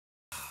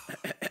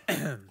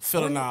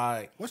Feeling all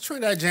right. What's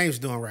Trinidad James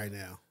doing right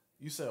now?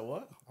 You said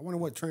what? I wonder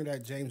what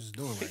Trinidad James is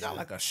doing He right got now.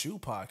 like a shoe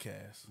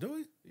podcast. Do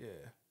he? Yeah.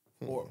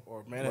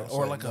 Or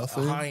like a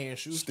high-end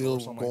shoe Still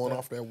store or going like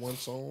off that one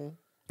song.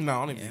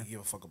 No, I don't even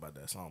give a fuck about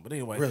that song. But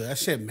anyway. Really, that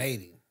shit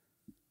made him.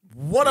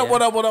 What up,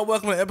 what up, what up?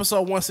 Welcome to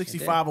episode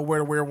 165 of Where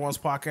the Weird Ones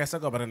podcast. I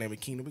go by the name of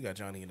Keenan. We got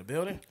Johnny in the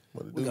building.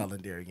 We got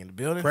Lindari in the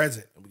building.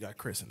 Present. And we got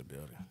Chris in the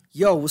building.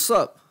 Yo, what's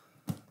up?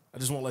 I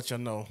just want to let y'all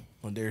know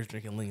Lindari's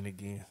drinking lean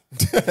again.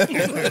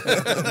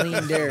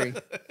 Lean dairy.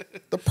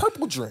 The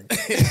purple drink.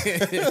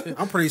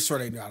 I'm pretty sure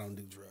they know I don't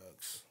do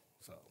drugs,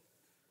 so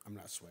I'm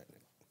not sweating it.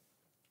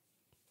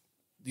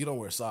 You don't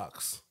wear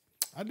socks.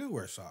 I do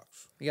wear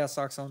socks. You got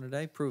socks on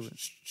today? Prove it.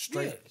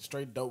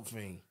 Straight dope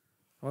fiend.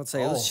 I would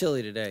say it was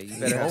chilly today. You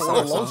better You have don't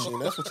wear socks on. lotion.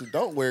 That's what you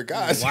don't wear,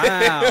 guys.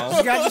 Wow.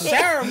 You got the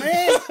shower,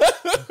 man.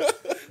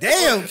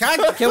 Damn,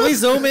 Can we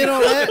zoom in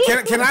on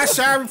that? can I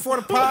shower before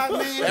the pod,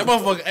 man? That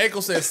motherfucker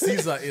ankle says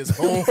Caesar is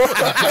home.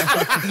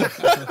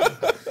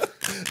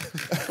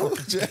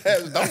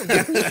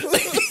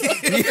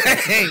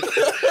 Hey,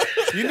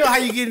 you know how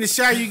you get in the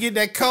shower, you get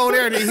that cold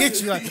air and it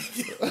hits you like.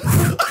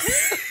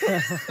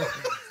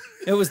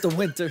 It was the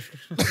winter.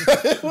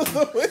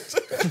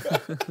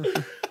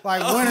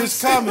 Like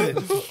winter's coming.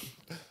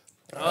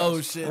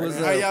 Oh shit! Was,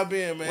 How y'all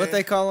been, man? What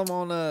they call them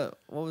on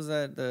what was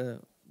that? The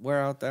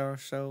Where Out There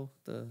show?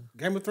 The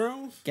Game of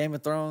Thrones? Game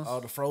of Thrones? Oh,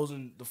 the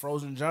frozen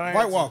giants.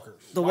 White Walkers.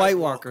 The White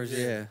Walkers,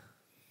 yeah.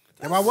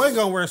 And I wasn't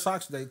gonna wear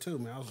socks today too,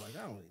 man. I was like,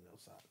 I don't need no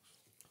socks.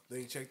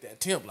 They check that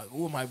temp like,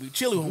 ooh, it might be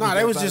chilly. When Nah, we they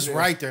get was up just out there.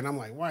 right there, and I'm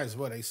like, why is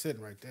what they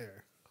sitting right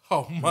there?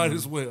 Oh, might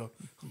as well.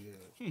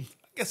 Yeah. I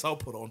guess I'll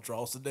put on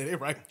drawers today. They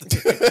right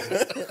there.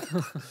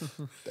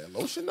 That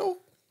lotion, though?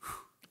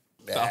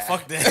 Nah,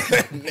 fuck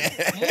that.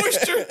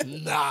 Moisture?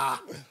 Nah.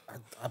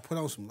 I put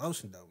on some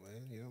lotion though,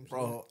 man. You know what I'm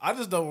saying? Bro, I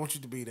just don't want you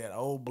to be that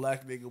old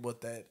black nigga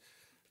with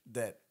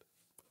that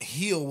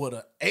heel with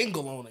an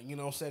angle on it. You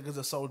know what I'm saying? Because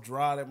it's so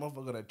dry, that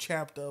motherfucker done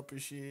chapped up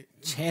and shit.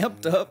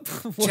 Champed up?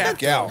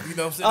 Chapped Gout. up. You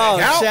know what I'm saying? Oh,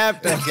 That gout?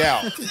 chapped up.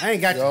 Gout. I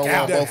ain't got Y'all the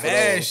gout. want both That of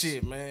bad those.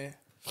 shit, man.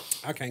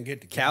 I can't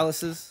get the gout.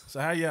 Calluses? So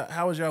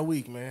how was y'all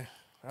week, man?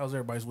 How was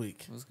everybody's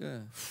week? It was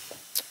good.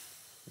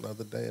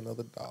 Another day,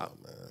 another dog,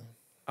 man.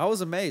 I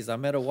was amazed. I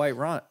met a white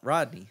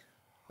Rodney.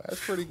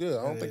 That's pretty good.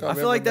 I don't think I I've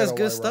feel ever like that's met a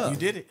good white stuff. rock. You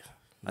did it.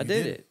 I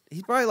did it.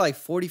 He's probably like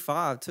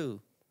 45 too.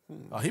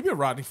 Oh, he been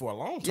riding for a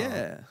long time.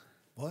 Yeah.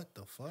 What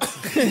the fuck?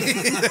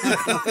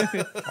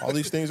 All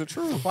these things are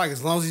true. Like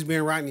as long as he's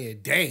been riding a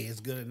day, it's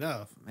good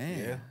enough. Man.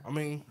 Yeah. I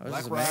mean, I was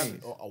black just riding,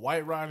 amazed. a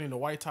white riding, and a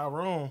white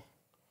Tyrone.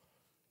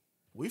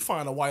 We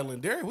find a white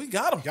Lindari, we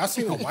got him. Y'all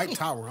seen a white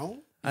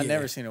Tyrone? I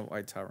never seen a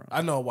white Tyrone.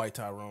 I know a white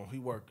Tyrone. He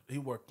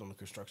worked on the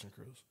construction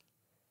crews.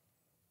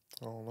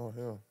 I don't know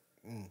him.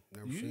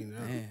 Never seen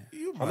that. Man.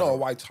 You I know a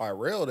white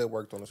Tyrell that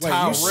worked on the Wait,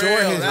 you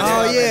sure his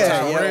Oh, name? yeah.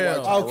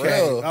 Tyrell.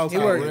 Okay. He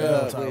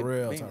worked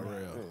Tyrell.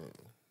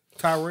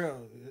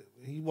 Tyrell,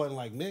 he wasn't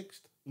like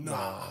mixed.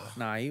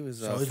 Nah, he was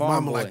So a his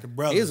farm mama boy. like the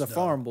brothers, He was a though.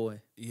 farm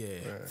boy.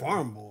 Yeah.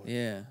 Farm boy.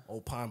 Yeah.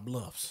 Old Pine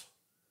Bluffs.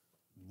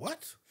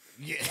 What?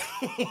 Yeah.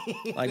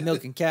 Like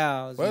milking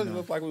cows. Well, You it know.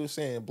 looked like we were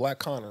saying, Black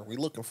Connor, we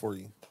looking for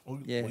you.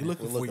 Yeah. We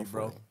looking We're for looking you,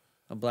 bro. for you.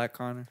 A black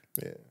Connor.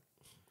 Yeah.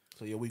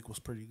 So your week was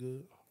pretty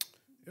good.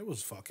 It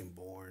was fucking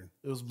boring.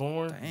 It was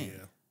boring. Dang. Yeah.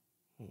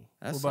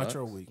 That What about sucks.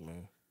 your week,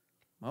 man?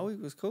 My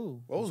week was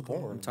cool. What was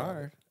boring? I'm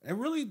tired. It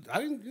really, I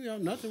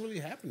didn't, nothing really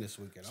happened this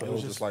weekend. So it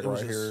was just like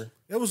right here.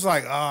 It was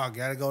like, oh, I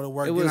gotta go to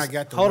work. It Then was. I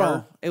got to Hold work.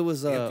 on. It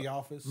was Empty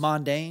office.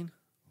 mundane.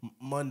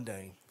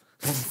 Mundane.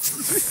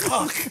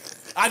 Fuck.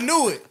 I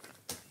knew it.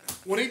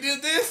 When he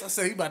did this, I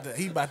said he about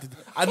to.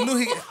 I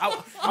knew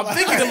I'm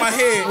thinking in my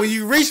head. When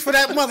you reach for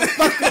that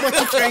motherfucker, but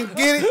you can't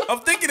get it.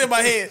 I'm thinking in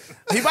my head.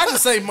 He about to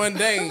say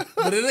mundane,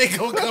 but it ain't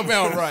gonna come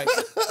out right.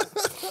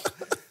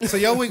 So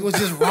your week was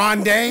just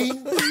rondane.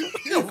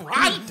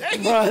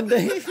 Mundane.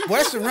 Mundane.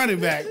 What's the running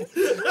back?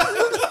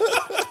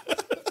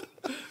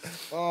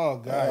 Oh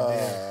god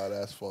damn. Ah,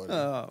 that's funny.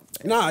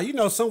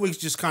 Nah, some weeks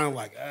just kind of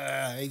like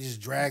they just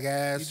drag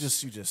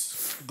ass. You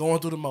just going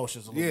through the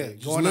motions a little yeah, bit.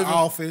 Just going to the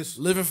office.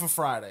 living for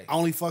Friday.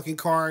 Only fucking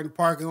car in the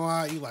parking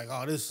lot. You like,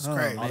 oh, this is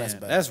crazy. Man, that's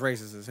bad. that's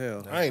racist as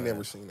hell. I ain't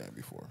never seen that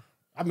before.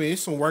 I mean,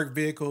 it's some work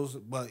vehicles,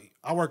 but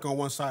I work on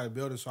one side of the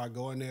building, so I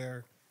go in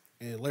there,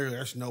 and literally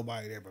there's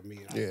nobody there but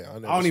me. Yeah, I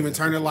never I don't seen even that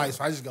turn the before. lights,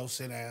 so I just go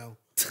sit down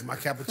with my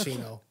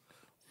cappuccino.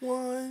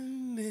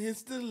 One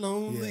is the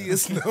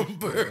loneliest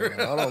number.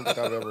 I don't think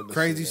I've ever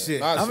Crazy seen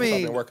shit. That. Not I since I've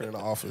mean- been working in the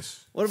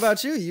office. What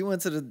about you? You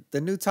went to the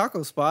new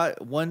taco spot.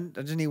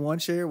 I just need one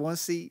chair, one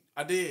seat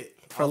I did.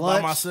 for I was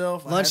lunch. by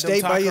myself. I Lunch had them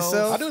date by tacos.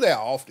 yourself. I do that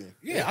often.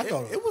 Yeah, I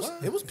thought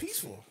It was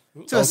peaceful.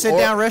 To a sit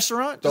down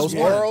restaurant. Those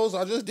Just one. Oros,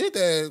 I just did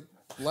that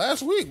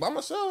last week by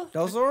myself.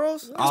 Those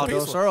Oros. Oh,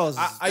 those peaceful. Oros.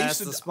 I That's used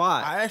to the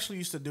spot. I actually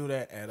used to do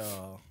that at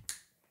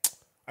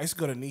I used to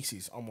go to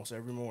Niecy's almost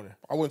every morning.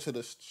 I went to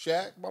the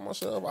shack by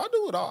myself. I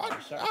do it all.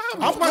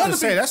 I was about to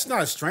say that's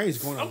not strange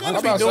going on. I'm gonna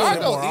I'm be about to doing say, I it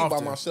don't more eat by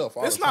often. myself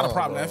all It's the not a time,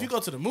 problem. bro. Now, if you go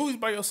to the movies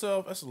by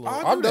yourself, that's a little.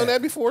 I've done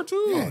that before too.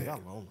 Oh, y'all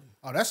lonely.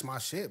 Oh, that's my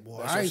shit, boy.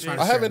 That's I your ain't shit? trying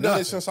to I haven't share done it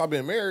nothing. since I've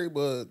been married,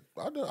 but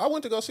I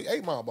went to go see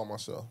 8 Mile by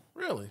myself.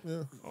 Really?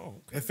 Yeah. Oh,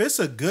 If it's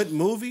a good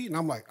movie and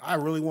I'm like, I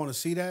really want to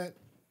see that,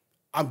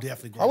 I'm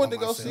definitely going I went by to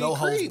go myself. see No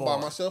holds Creed by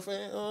barred. myself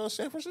in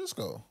San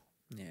Francisco.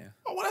 Yeah,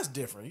 oh, well, that's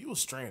different. You was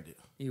stranded.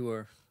 you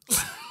were.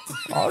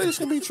 All this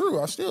can be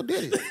true. I still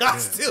did it. I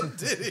still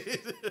did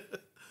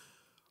it.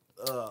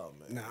 Oh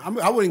man.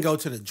 Nah, I wouldn't go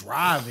to the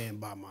drive-in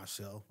by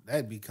myself.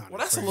 That'd be kind of Well,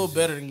 that's crazy. a little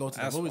better than going to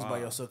the That's movies by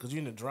wild. yourself because you're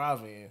in the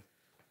drive-in.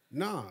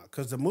 Nah,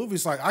 because the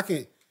movies, like,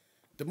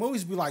 the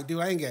movies be like, dude,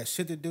 I ain't got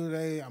shit to do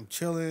today. I'm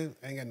chilling.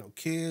 I ain't got no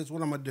kids.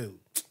 What I'm going to do?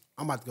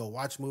 I'm about to go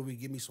watch a movie,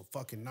 give me some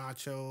fucking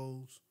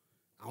nachos.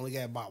 I only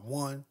got about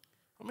one.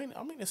 I mean,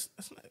 it's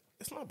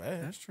not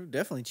bad. That's true.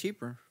 Definitely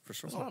cheaper for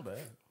sure. It's not bad.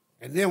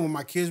 And then when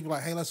my kids be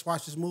like, hey, let's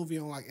watch this movie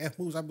on, like, F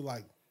movies, I'd be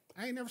like,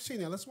 I ain't never seen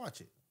that. Let's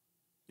watch it.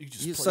 You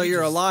just You, play- so you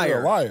you're a just- liar.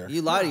 you're a liar.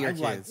 You lie to Nah, your I'd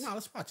be like, kids. no,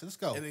 let's watch it. Let's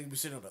go. And then you be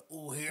sitting there like,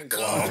 oh, here it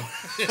comes.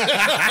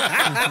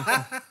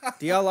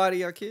 Do y'all lie to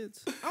your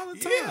kids? All the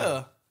time.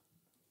 Yeah.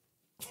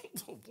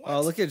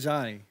 Oh, look at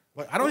Johnny.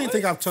 But I don't even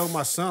think I've told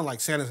my son, like,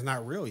 Santa's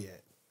not real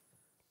yet.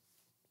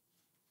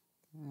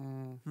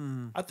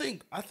 I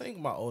think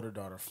my older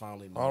daughter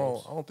finally I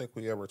knows. don't think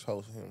we ever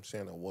told him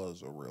Santa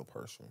was a real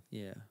person.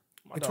 Yeah.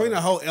 My Between daughter-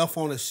 the whole elf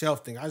on the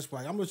shelf thing, I just be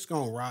like, I'm just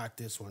going to ride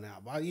this one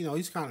out. But,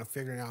 he's kind of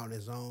figuring it out on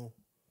his own.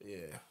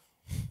 yeah.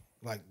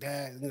 Like,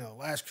 Dad,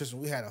 last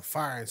Christmas we had a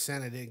fire and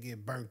Santa didn't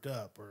get burnt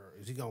up. Or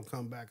is he going to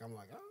come back? I'm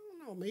like, I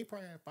don't know. Maybe he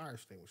probably had a fire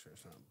extinguisher or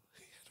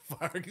something.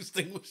 Fire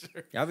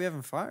extinguisher. Y'all be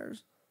having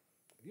fires?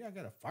 Yeah, I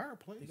got a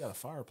fireplace. He got a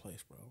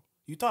fireplace, bro.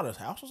 You thought his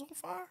house was on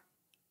fire?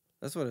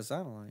 That's what it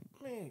sounded like.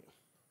 Man,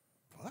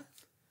 What?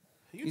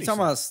 You need talking some-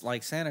 about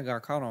like Santa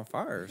got caught on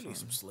fire or You need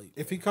something? some sleep.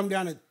 If he come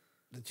down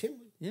the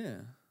chimney? Yeah.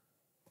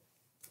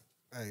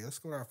 Hey, let's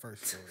go to our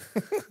first story.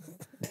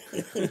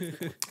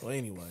 Well,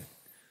 anyway,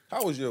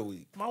 How was your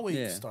week? my week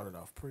Yeah. started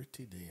off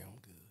pretty damn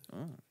good.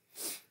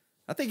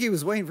 I think he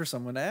was waiting for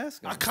someone to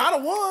ask him. I kind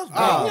of was. But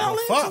Oh, y'all well,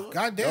 into fuck. it.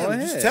 Goddamn. Go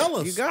Just ahead. tell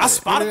us. You got I it.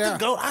 spotted Get it the out.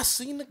 goat. I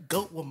seen the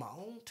goat with my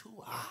own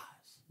 2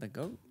 eyes. The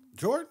goat?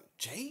 Jordan?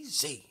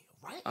 Jay-Z,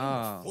 right in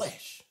Oh. the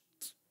flesh.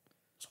 It's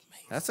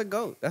amazing. That's a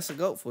goat. That's a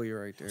goat for you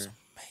right there. Amazing.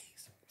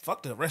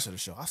 Fuck the rest of the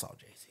show. I saw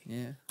Jay-Z.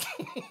 Yeah.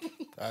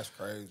 That's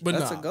crazy. But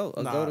That's nah, a goat.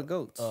 A nah, goat of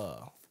goats.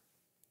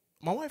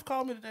 My wife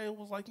called me today and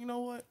was like, you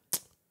know what?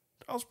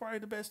 That was probably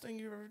the best thing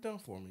you've ever done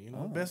for me.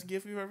 Best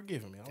gift you've ever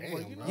given me. I was Damn,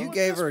 like, you know You what?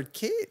 gave her a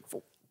kid?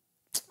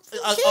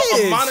 a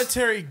kids.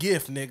 monetary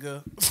gift,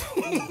 nigga.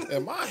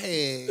 In my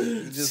head,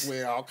 you just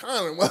went all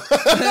kind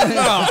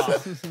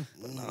of.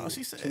 No,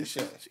 she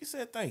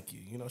said thank you.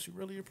 She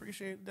really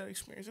appreciated that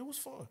experience. It was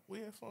fun. We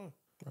had fun.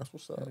 That's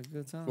what's up. Had a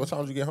good time. What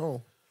time did you get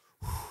home?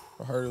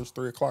 I heard it was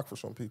 3 o'clock for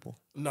some people.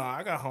 No,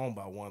 I got home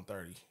by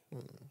 1:30.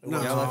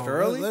 No, Y'all left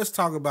early? Let's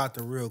talk about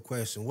the real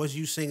question. Was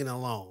you singing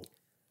along?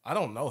 I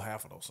don't know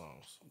half of those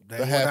songs.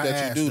 The half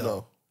that you do,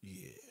 though.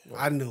 Yeah.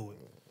 I knew it.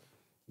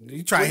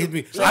 You try to hit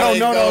me. So I don't they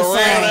know go those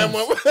around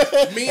songs. that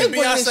one. Me and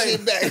Bring this Beyonce.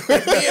 shit back. Me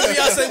and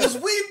Beyonce was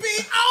we be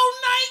all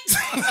night.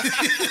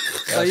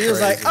 So you was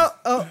like, crazy.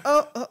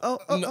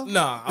 oh.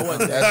 Nah, I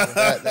wasn't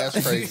that.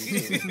 That's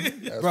crazy.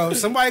 That's Bro, crazy.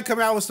 somebody come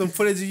out with some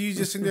footage of you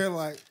just in there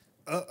like,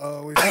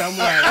 uh-oh. I'm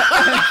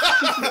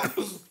like,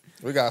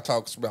 We gotta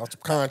talk about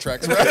some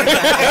contracts. I'm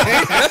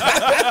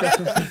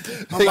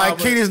like,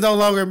 Keenan's no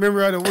longer a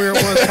member of the Weird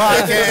Ones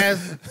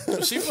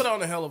podcast. She put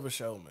on a hell of a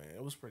show, man.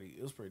 It was pretty.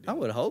 I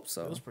would hope It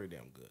so. was pretty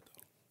damn good,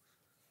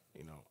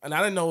 though. And I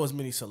didn't know as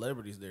many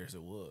celebrities there as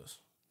it was.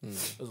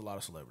 There's a lot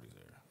of celebrities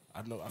there.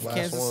 I know. Last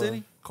Kansas one.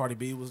 City? Cardi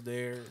B was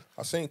there.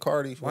 I seen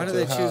Cardi. Why did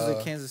they choose the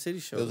Kansas City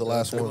show? It was the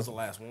last It one. was the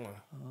last one.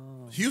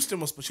 Houston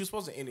was, but she was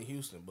supposed to end in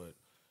Houston, but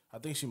I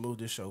think she moved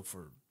this show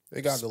for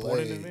It got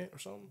sporting delayed. event or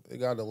something. It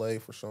got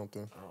delayed for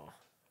something.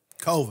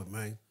 COVID,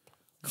 man.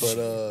 But yeah,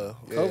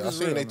 I COVID's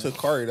seen real, they man. took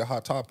Cardi to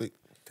Hot Topic.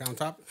 Town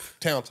topic?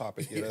 Town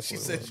Topic. Yeah, that's She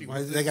what it said was. she Why,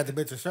 was. they got the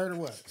bitch a shirt or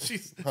what? She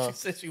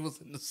said she was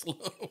in the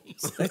slums.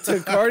 They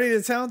took Cardi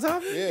to Town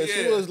Topic? Yeah,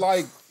 she Yeah. was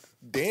like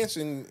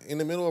dancing in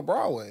the middle of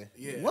Broadway.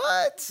 Yeah.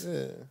 What?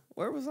 Yeah,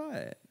 Where was I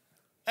at?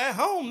 At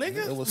home,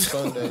 nigga. it was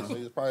Sunday, so he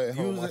was probably at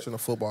home was watching a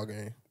football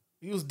game.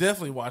 He was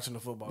definitely watching the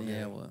football game.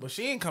 Yeah, well. But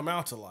she didn't come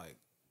out till like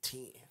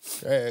 10.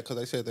 Yeah, because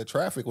they said the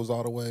traffic was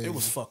all the way. It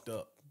was fucked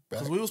up.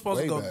 Because Back- we were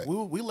supposed to way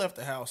go. back. We left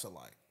the house at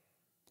like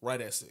right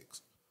at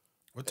 6.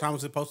 What time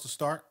was it supposed to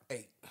start?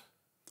 8.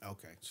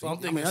 Okay. So I'm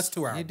thinking that's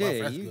 2 hours. You buffer.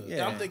 did. That's You- good.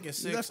 yeah. I'm thinking You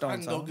 6. left I on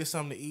can go time. get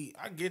something to eat.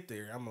 I get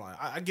there. I'm like,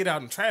 I get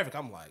out in traffic.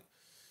 I'm like,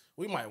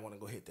 we might want to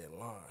go hit that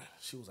line.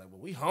 She was like, well,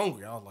 we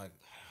hungry. I was like,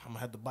 I'm gonna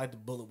have to bite the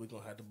bullet. We're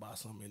gonna have to buy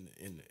something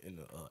in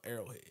the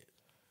Arrowhead.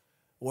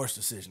 Worst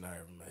decision I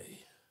ever made.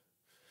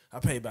 I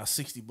paid about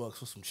 $60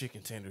 for some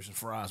chicken tenders and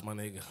fries, my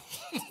nigga.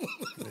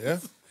 Yeah,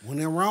 When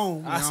in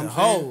Rome. I you said, know what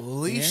I'm saying?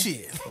 holy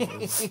shit.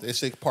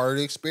 it's a part of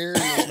the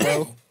experience,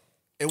 bro.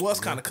 It was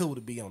kind of cool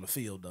to be on the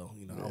field, though.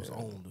 I was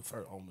on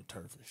the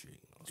turf and shit. It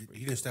was pretty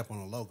You didn't step on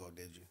the logo,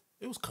 did you?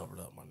 It was covered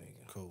up, my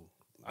nigga. Cool.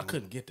 I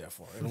couldn't get that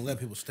far. Don't let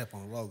people step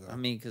on the logo. I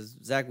mean, because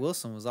Zach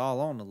Wilson was all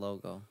on the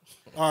logo.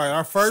 All right,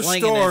 our first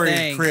Slinging that story,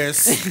 thing.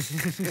 Chris.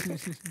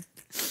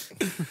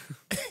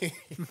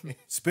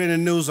 It's been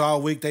in the news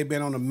all week. They've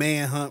been on a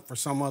manhunt for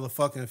some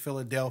motherfucker in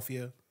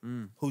Philadelphia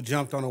who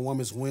jumped on a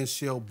woman's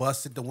windshield,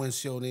 busted the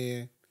windshield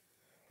in.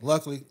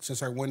 Luckily,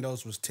 since her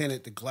windows was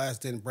tinted, the glass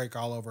didn't break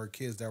all over her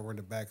kids that were in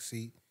the back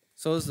seat.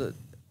 So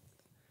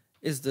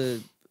is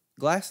the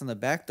glass in the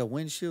back the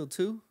windshield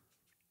too?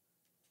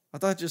 I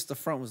thought just the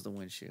front was the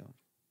windshield.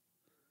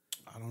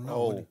 I don't know.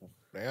 Oh,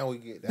 now we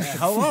get that.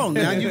 Hold on,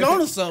 now you going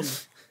to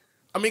something.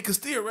 I mean, because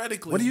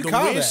theoretically, What do you the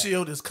call that?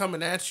 windshield is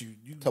coming at you.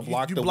 You To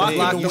block you the block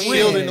wind. the You wind.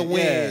 shield in the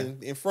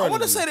wind in front I of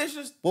want you. to say that's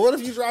just. But what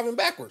if you're driving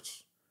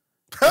backwards?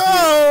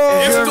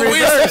 Oh, It's the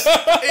windshield.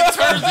 It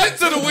turns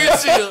into the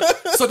windshield.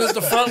 So does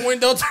the front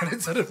window turn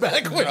into the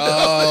back window?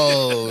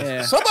 Oh,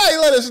 Yeah. somebody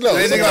let us know.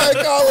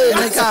 Somebody call in.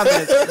 In the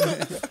comments.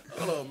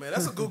 Hold on, man.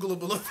 That's a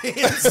Googleable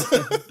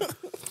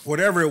offense.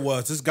 whatever it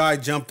was, this guy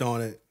jumped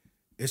on it.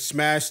 It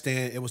smashed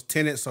in. It was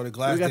tinted, so the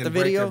glass We got didn't the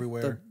break video.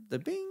 everywhere. The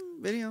bing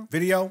video.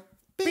 Video,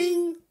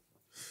 bing.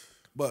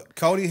 But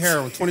Cody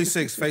Harold,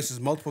 26, faces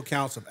multiple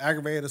counts of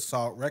aggravated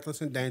assault,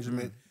 reckless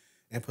endangerment,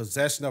 and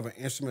possession of an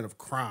instrument of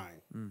crime.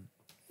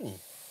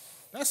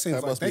 That seems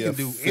That like must they be can a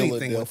do anything with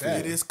Philadelphia. that.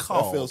 It is That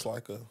called feels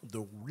like a.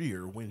 the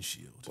rear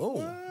windshield. Oh,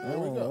 there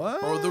we go.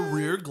 What? Or the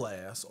rear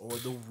glass, or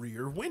the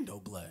rear window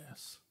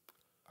glass.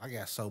 I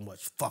got so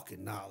much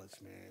fucking knowledge,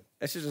 man.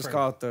 That should just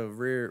call it the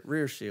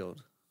rear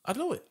shield. I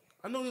knew it.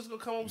 I knew this was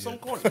gonna come up with some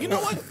corny. You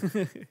know what?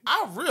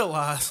 I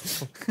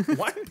realized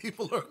white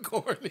people are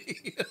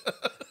corny.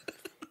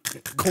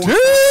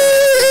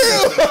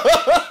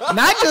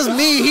 Not just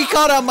me. He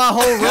called out my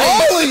whole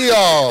race. All of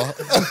y'all.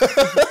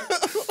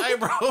 Hey,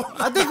 bro.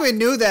 I think we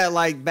knew that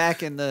like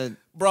back in the.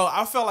 Bro,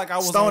 I felt like I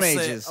was Stone on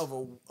Ages. set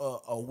of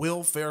a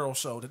Will Ferrell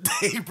show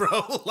today,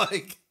 bro.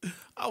 Like,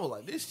 I was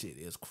like, this shit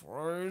is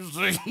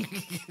crazy.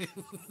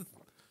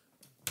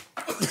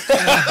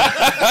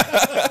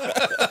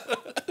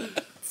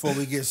 Before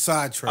we get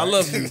sidetracked. I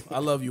love you. I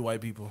love you,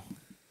 white people.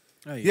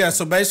 Yeah,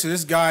 so basically,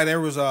 this guy,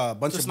 there was a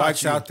bunch Just of not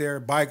bikes you. out there,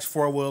 bikes,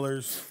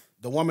 four-wheelers.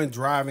 The woman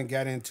driving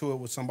got into it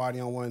with somebody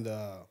on one of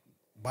the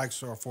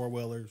bikes or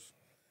four-wheelers.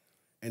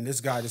 And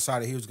this guy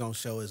decided he was going to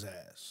show his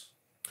ass,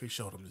 He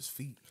showed him his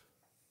feet.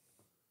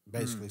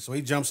 basically. So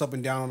he jumps up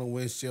and down on the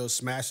windshield,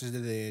 smashes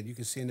it in. You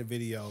can see in the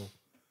video,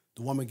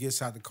 the woman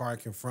gets out the car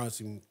and confronts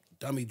him.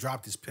 Dummy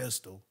dropped his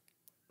pistol.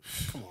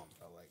 Come on,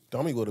 bro. Like,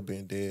 Dummy would have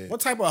been dead. what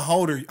type of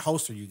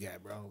holster you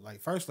got, bro? Like,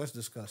 first, let's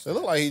discuss It that.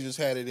 looked like he just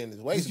had it in his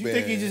waistband. you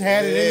think he just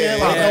had it in there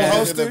like no no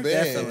holster? He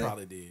Definitely.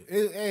 probably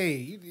did.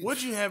 Hey,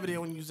 What'd you have it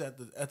in when you was at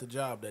the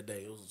job that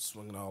day? It was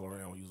swinging all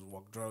around when you was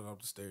walking, drug up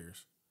the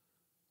stairs.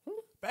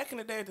 Back in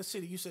the day at the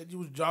city, you said you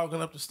was jogging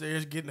up the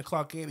stairs, getting the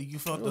clock in, and you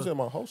felt It was in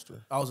my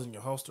holster. I was in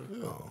your holster.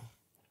 Oh.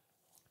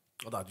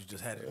 I thought you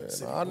just had it in the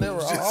city.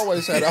 I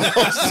always had a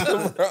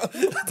holster, bro. I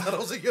thought it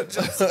was in your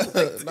chest.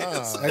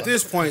 Nah. At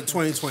this point,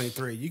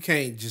 2023, you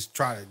can't just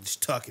try to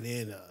just tuck it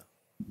in,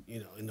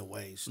 in the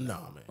waist. No,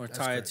 man. Or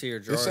tie it to your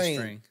drawer This ain't-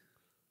 string.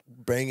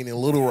 Banging in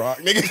Little Rock,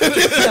 nigga.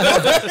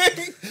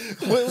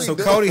 What we So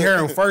doing? Cody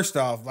Harold, first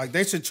off, like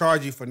they should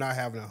charge you for not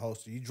having a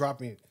holster. You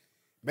dropping,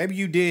 maybe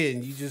you did,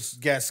 and you just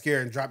got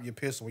scared and dropped your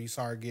pistol when you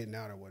saw her getting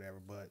out or whatever.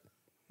 But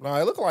Nah,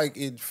 it looked like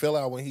it fell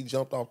out when he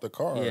jumped off the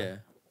car. Yeah.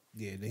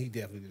 yeah, he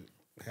definitely didn't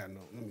have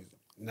no.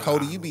 Nah.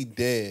 Cody, you be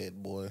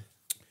dead, boy.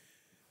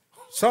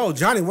 So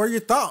Johnny, what are your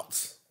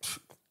thoughts?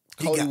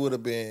 Cody would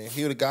have been.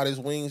 He would have got his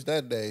wings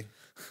that day.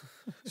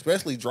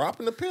 Especially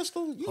dropping the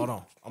pistol. Hold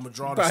on. I'm gonna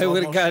draw the Probably slow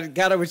would motion. have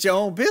got it with your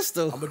own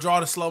pistol. I'm gonna draw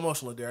the slow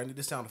motion look there. I need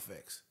the sound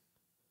effects.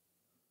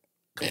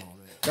 Come on,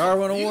 man.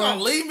 Darwin You Award.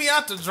 gonna leave me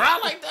out to dry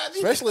like that?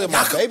 Especially if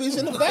my baby's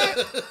in the back.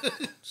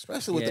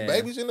 Especially with the Yeah.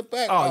 babies in the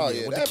back. Oh,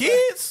 yeah. With the that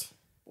kids?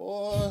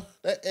 Boy,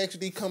 that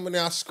XD coming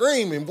out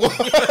screaming, boy.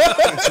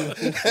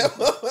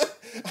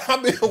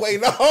 I've been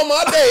waiting all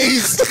my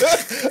days.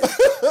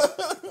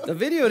 The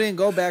video didn't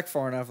go back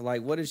far enough.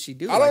 Like, what did she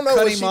do? I don't Like, know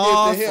cut what him she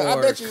off did to him. I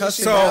or bet you cuss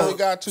she him probably out?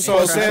 got too So it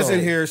close says to in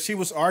him. here she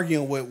was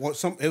arguing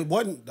with it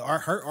wasn't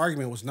her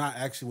argument was not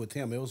actually with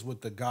him. It was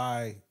with the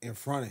guy in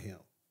front of him.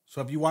 So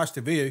if you watch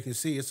the video, you can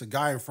see it's a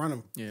guy in front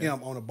of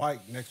him on a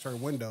bike next to her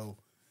window,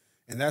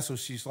 and that's what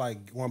she's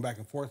like going back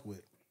and forth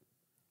with.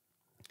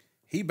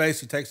 He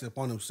basically takes it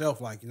upon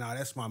himself, like, nah,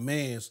 that's my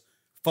man's.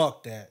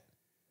 Fuck that.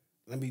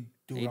 Let me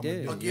do what He I'm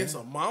did. gonna do. Against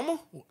a mama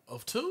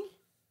of two?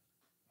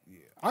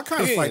 I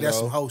kind of He feel like ain't that's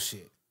know. some hoe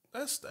shit.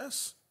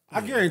 That's.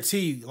 I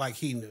guarantee, like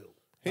he knew.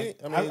 I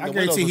I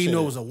guarantee he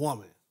knew it was a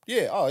woman.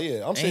 Yeah, oh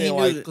yeah. I'm he saying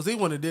knew like Because he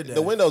wouldn't have did that.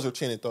 the windows are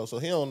tinted though, so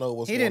he don't know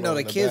what's He going didn't know on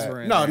the in kids back.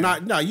 were in No, there. you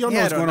don't know He what's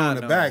had going on in not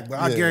the known. back, but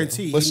I Yeah.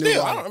 guarantee. But he knew,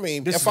 still, like, I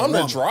mean, this if is a I'm the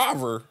woman.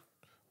 driver,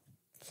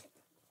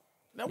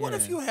 Now, what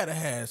if you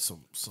had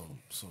some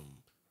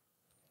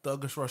thuggish,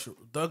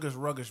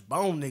 ruggish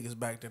bone niggas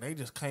back there? They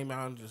just came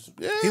out and just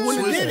He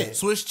wouldn't have did it.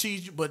 Swiss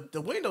cheese, but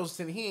the windows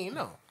tinted. He ain't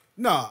know.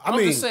 No, I'm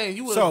mean, just saying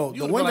you would. so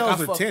you the would've been windows like,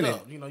 I are fucked tinted,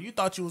 up. You know, you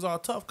thought you was all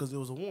tough because it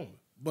was a woman.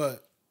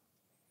 but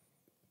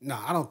no,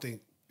 I don't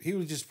think he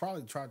was just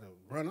probably trying to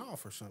run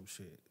off or some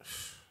shit.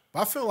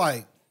 But I feel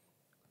like,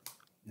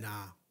 nah.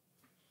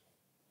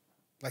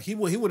 Like he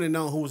would have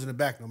known who was in the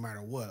back no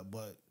matter what.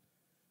 But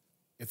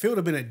if it would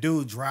have been a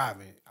dude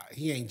driving,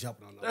 he ain't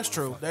jumping on no. That's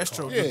true. That's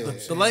car. true. Yeah.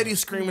 The lady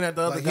screaming at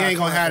the other Like, guy. he ain't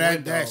gonna have coming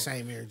out that the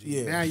same energy.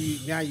 Yeah.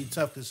 Now you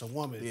tough as a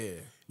woman. Yeah.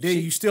 Then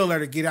you still let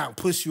her get out and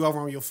push you over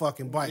on your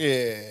fucking bike.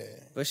 Yeah.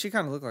 But she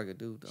kind of looked like a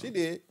dude, though. She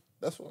did.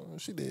 That's what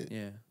she did.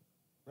 Yeah.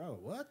 Bro,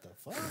 what the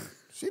fuck?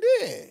 She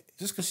did.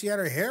 Just because she had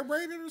her hair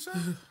braided or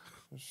something?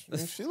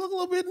 She looked a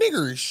little bit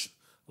niggerish.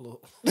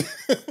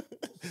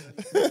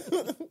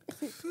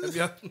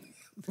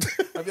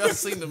 Have y'all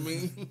seen the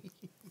meme?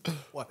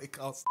 What they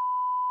call?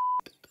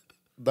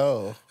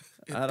 No.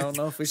 I don't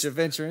know if we should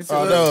venture into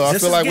Oh it. no, I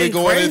This feel is like we're getting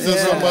going crazy. into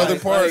some Yeah, other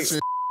like- parts.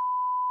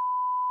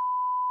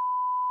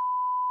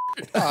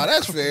 Oh,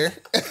 that's fair.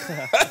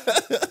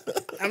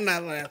 I'm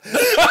not laughing.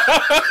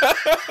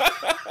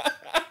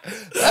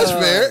 That's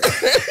fair.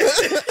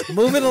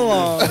 Moving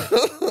along.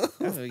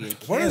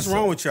 What is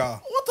wrong with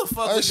y'all? What the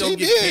fuck? We She gonna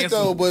get did canceled?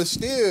 though, but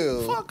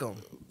still, Fuck them.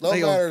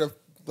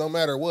 no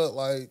matter what,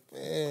 like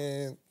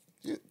man,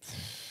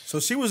 So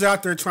she was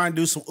out there trying to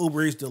do some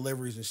Uber Eats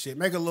deliveries and shit.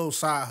 Make a little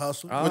side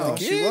hustle. Oh, With the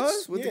she kids?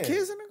 was? With Yeah. the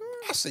kids in the car?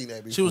 I seen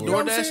that before. She was You know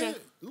doing what I'm that saying?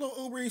 shit.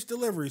 Little Uber Eats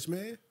deliveries,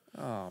 man.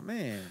 Oh,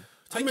 man.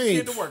 Take your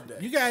kid to work day.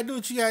 You gotta do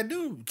what you gotta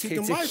do. Keep Take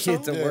them your lights kid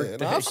on. to Yeah, work and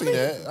day. I've seen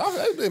that.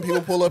 I've been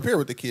people pull up here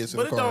with the kids in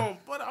But the it car.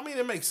 don't. But I mean,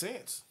 it makes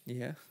sense.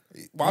 Yeah.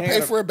 Why pay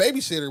for a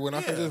babysitter when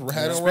I can just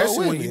ride on road Especially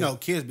with when me? you know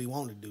kids be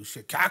wanting to do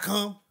shit. Can I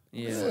come?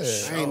 Yeah.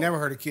 I ain't never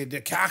heard a kid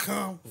that. Can I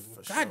come?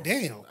 God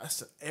damn.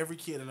 That's every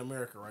kid in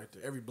America right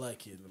there. Every black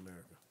kid in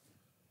America.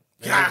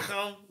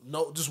 Yeah.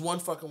 No, just one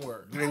fucking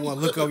word. You ain't want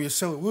to look over your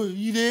shoulder. Well,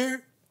 you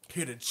there?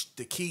 Hear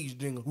the keys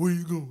jingle. Where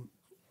you going?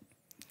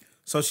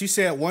 So she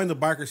said one of the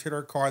bikers hit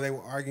her car. They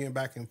were arguing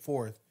back and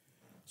forth.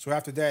 So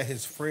after that,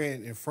 his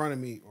friend in front of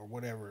me or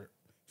whatever,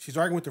 she's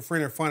arguing with the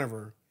friend in front of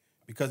her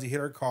because he hit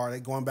her car. They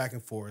going back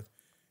and forth.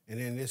 And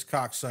then this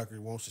cocksucker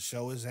wants to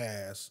show his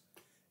ass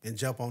and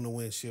jump on the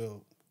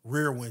windshield,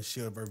 rear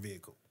windshield of her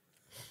vehicle.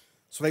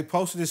 So they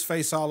posted his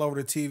face all over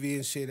the TV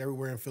and shit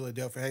everywhere in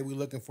Philadelphia. Hey, we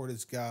looking for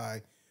this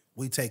guy.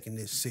 We taking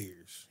this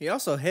serious. He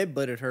also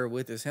headbutted her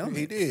with his helmet.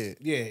 He did.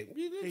 Yeah,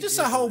 just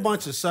a whole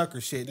bunch of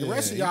sucker shit. The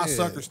rest of y'all he did.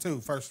 suckers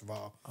too, first of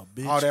all.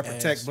 bitch All that ass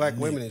protect black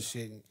women nigga. and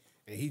shit.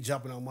 And he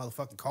jumping on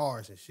motherfucking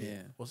cars and shit.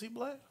 Yeah. Was he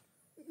black?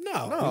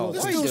 No,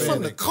 this white dude's dude.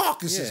 from the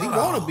Caucasus. Yeah. He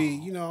want to be,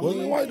 you know what I Well,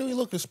 mean? why do he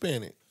look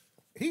Hispanic?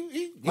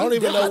 He I don't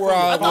even know where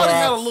I thought he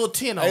had a little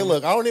tin on. Hey, him.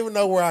 look, I don't even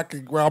know where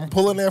I'm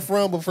pulling that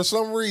from, but for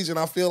some reason,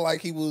 I feel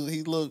like he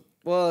looked.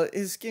 Well,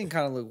 his skin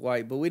kind of looked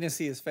white, but we didn't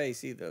see his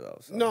face either, though.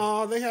 So.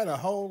 No, they had a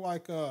whole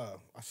like I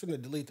shouldn't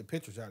have deleted the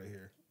pictures out of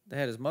here. They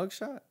had his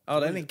mugshot? Oh,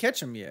 they didn't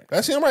catch him yet.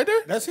 That's him right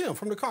there. That's him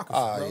from the Caucasus,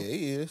 Ah, bro. yeah,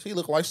 he is. He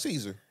looked like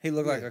Caesar. He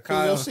looked like a Julio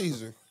Kyle.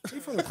 Caesar. He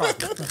from the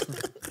Caucasus.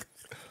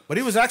 But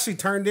he was actually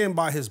turned in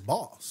by his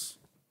boss.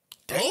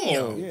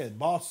 Damn. Yeah,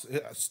 boss.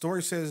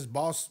 Story says his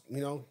boss,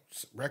 you know,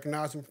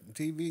 recognized him from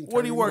TV. And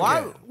Where'd he turned him work in.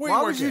 at? Where Why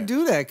you would work you at?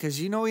 do that?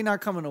 Because you know he's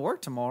not coming to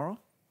work tomorrow.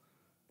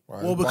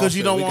 Right, Well, his because boss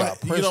you said, don't "We want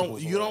got you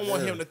principles don't over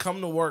want there." him to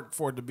come to work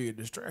for it to be a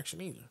distraction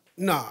either.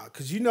 Nah,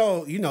 because you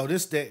know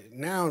this day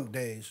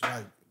nowadays,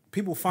 like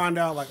people find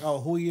out like,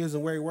 oh, who he is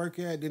and where he work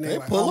at, then they They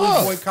like, pull oh,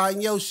 up. we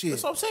boycotting your shit.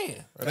 That's what I'm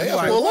saying. They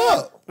like, pull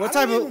up. What I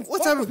type don't of even what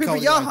fuck type of with people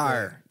Cody y'all like that.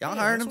 hire? Y'all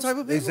hiring them type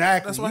of people?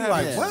 Exactly. That's what You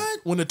happens. like, what?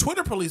 When the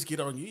Twitter police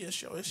get on you,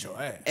 it's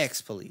your ass.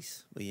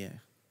 Ex-police, but yeah.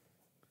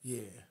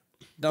 Yeah.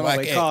 Don't Black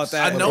know they call it X.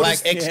 that. I When know Black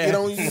this- X yeah. get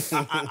on you.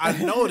 I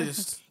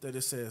noticed that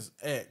it says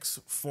X,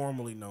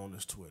 formerly known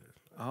as Twitter.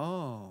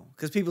 Oh,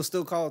 because people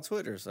still call it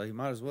Twitter, so you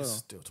might as well. It's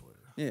still Twitter.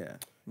 Yeah.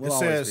 It Will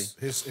always says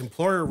his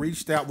employer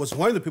reached out, was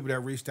one of the people that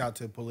reached out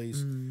to the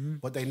police,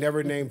 but they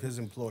never named his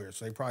employer.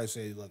 So they probably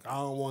say, look, I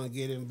don't want to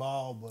get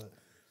involved, but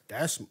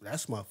that's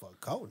motherfucker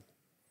Cody.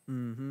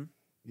 Mm-hmm.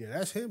 Yeah,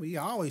 that's him. He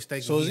always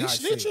thinking So is he hot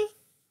shit. snitching?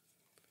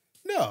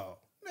 No.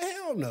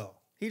 Hell no.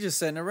 be. He just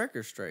setting the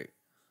record straight.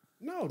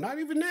 No, not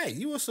even that.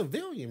 You a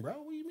civilian, bro.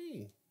 What do you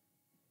mean?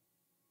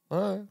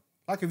 All right.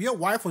 Like if your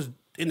wife was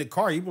in the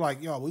car, you'd be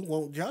like, yo, we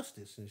want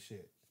justice and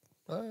shit.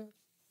 All right.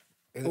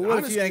 And But what if you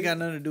honestly, ain't got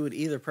nothing to do with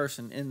either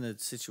person in the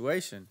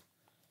situation?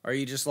 Are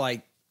you just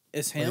like,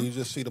 it's And him? you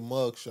just see the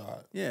mug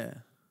shot. Yeah.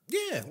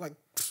 Yeah, like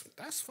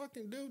that's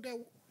fucking dude that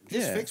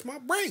just Yeah. fixed my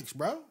brakes,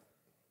 bro.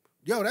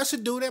 Yo, that's a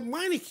dude at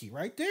Meineke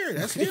right there.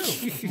 That's him.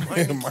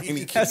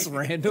 That's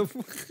random.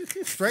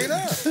 Straight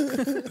up.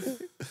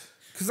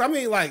 Because, I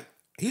mean, like,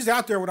 he's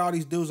out there with all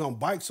these dudes on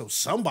bikes, so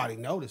somebody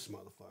know this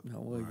motherfucker.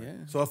 No, well, yeah.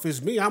 So if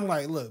it's me, I'm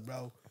like, look,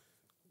 bro,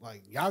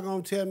 like, y'all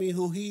gonna tell me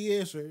who he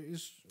is or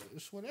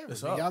it's whatever.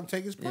 It's up. Y'all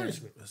take his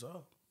punishment. That's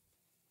all.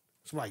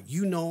 So, like,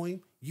 you know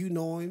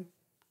him.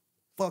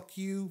 Fuck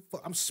you.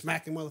 I'm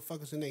smacking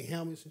motherfuckers in their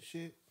helmets and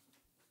shit.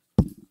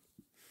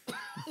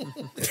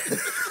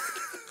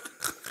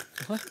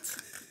 What?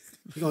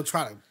 You gonna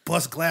try to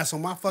bust glass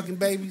on my fucking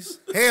babies?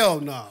 Hell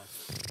no.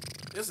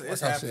 It's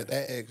Like I happening. said,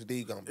 that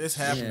XD gonna be It's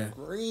happening. Yeah.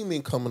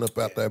 screaming coming up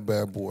out that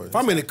bad boy. If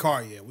I'm in the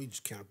car, yeah, we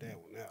just count that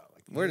one out.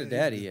 Like, Where the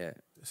daddy at?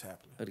 It's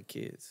happening. Of the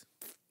kids?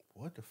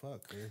 What the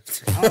fuck,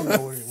 Chris? I don't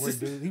know where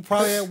dude. He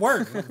probably at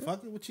work.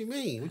 Motherfucker, what you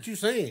mean? What you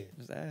saying?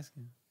 Just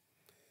asking.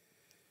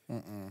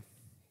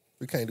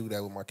 We can't do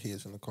that with my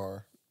kids in the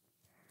car.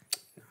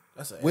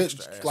 That's an With,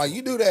 extra like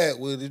you do that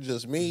with it's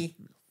just me,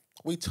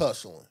 we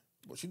tussling.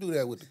 But you do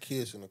that with the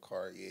kids in the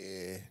car,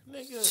 yeah.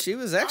 Nigga, She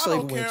was I actually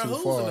don't care too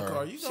who's in the far.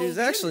 car. You she was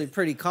gonna actually get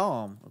pretty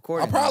calm. I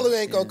According probably to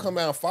ain't gonna come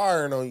out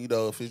firing on you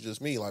though if it's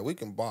just me. Like we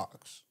can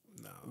box.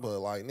 it. No. But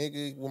like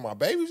nigga, when my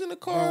baby's in the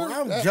car,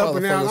 I'm that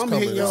jumping out. motherfucker's I'm coming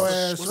hitting your out.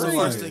 ass. What's the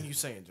first thing you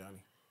saying,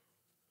 Johnny?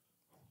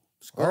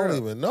 I don't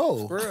even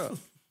know. Square up.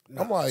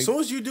 I'm like, As soon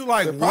as you do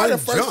like probably one the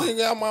first jump,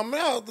 thing out my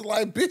mouth,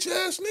 like bitch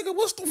ass nigga,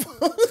 what's the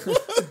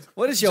fuck?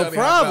 What is your Johnny,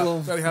 how about-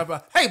 problem? Johnny, how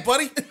about, hey,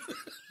 buddy.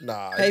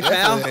 Nah, Hey, it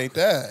definitely pal. ain't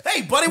that.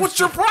 Hey, buddy, what's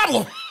your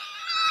problem?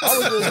 I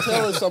was just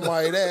telling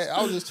somebody that.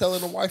 I was just telling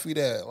the wifey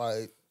that,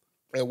 like,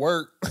 at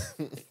work,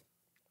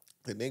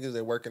 the niggas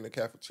that work in the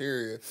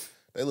cafeteria,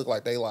 they look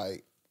like they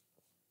like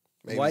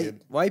maybe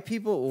White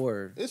people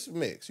or it's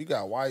mixed. You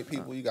got white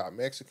people, you got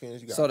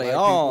Mexicans, you got So they black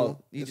all-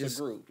 people. you It's just-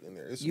 a group in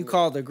there. It's a you mix.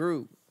 call the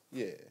group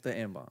yeah. the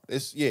N-bomb.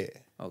 It's yeah.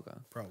 Okay.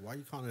 bro. Why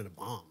you calling it a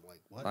bomb? Like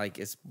what? Like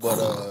it's But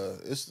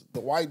it's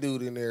the white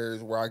dude in there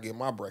is where I get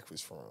my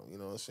breakfast from. You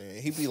know what I'm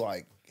saying? He be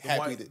like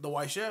happy The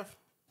white chef?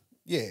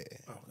 yeah.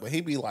 But he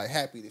be like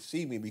happy to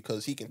see me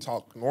because he can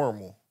talk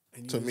normal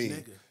And you to his me.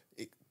 nigga.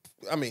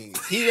 I mean,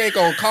 he ain't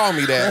gonna call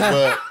me that,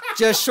 but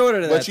just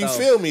shorter than that. but you though.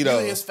 feel me You though.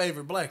 his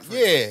favorite black friend.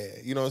 Yeah,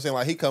 you know what I'm saying?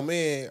 Like he come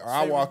in or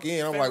I Favorite- walk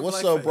in, I'm like, favorite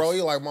 "What's blackface. up, bro?"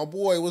 He like, "My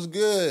boy, what's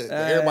good?"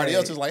 But everybody Hey.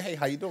 else is like, "Hey,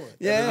 how you doing?"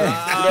 Yeah.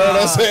 You know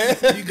what I'm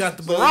saying? You got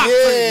the So, Barack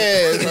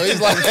yeah, so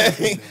he's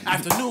like,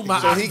 afternoon, my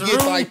so he afternoon.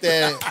 gets like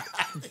that.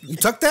 You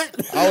took that?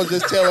 I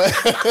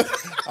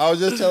was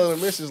just telling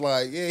the missus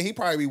like, yeah, he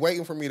probably be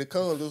waiting for me to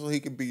come just so he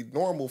could be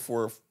normal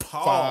for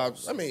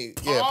Pause. 5. I mean,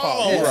 yeah,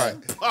 pause. You're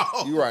right.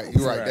 Pause. You're right.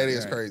 You're right. That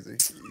is right. crazy.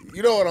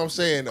 You know what I'm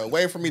saying though?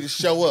 Waiting for me to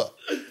show up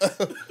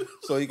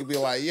so he could be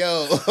like,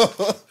 yo.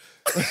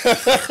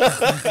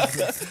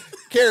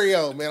 Carry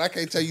on, man. I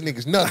can't tell you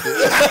niggas nothing.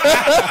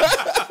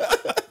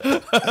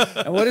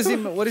 And what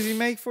does he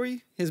make for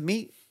you? His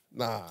meat?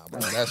 Nah, bro,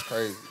 that's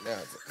crazy.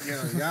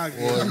 Yeah, y'all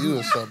Boy, you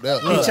was something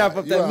else. He chop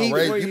up You that meat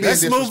outrageous. for you. being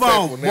Let's move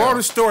disrespectful on. now. Moral of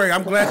the story.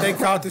 I'm glad they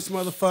caught this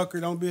motherfucker.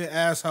 Don't be an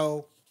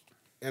asshole.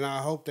 And I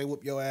hope they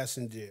whoop your ass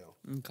in jail.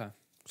 Okay.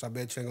 So I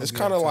bet you ain't gonna It's be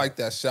kind of able to- like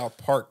that South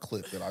Park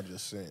clip that I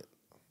just sent,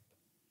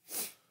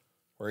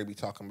 where he be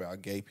talking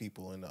about gay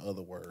people in the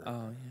other word.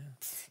 Oh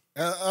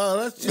yeah.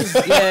 Let's just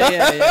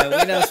Yeah.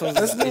 We're not supposed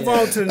let's to move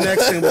on to the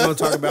next thing we're gonna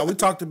talk about. We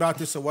talked about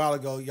this a while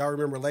ago. Y'all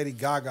remember Lady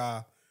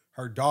Gaga?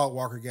 Her dog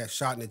walker got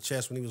shot in the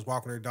chest when he was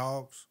walking her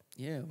dogs.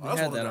 Yeah, we That's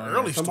had one of that the on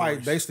early there. Somebody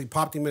stories. basically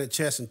popped him in the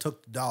chest and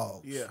took the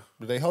dogs. Yeah.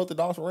 Did they hold the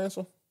dogs for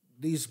ransom?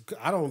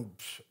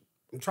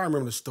 I'm trying to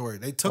remember the story.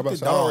 They took the I dogs.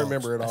 don't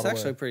remember it all That's the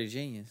actually way. pretty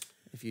genius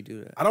if you do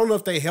that. I don't know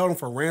if they held him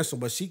for ransom,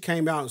 but she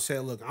came out and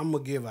said, "Look, I'm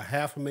gonna give a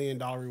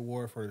 $500,000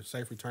 reward for the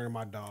safe return of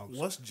my dogs.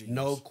 What's genius?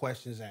 No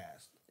questions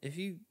asked." If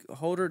you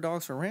hold her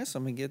dogs for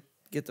ransom and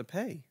get the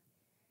pay.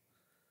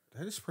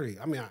 That is pretty.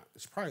 I mean,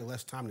 it's probably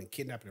less time than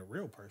kidnapping a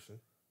real person.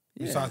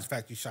 Yeah. Besides the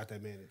fact you shot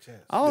that man in the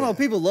chest. I don't know.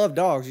 People love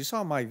dogs. You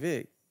saw Mike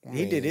Vick.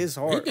 He did his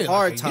hard did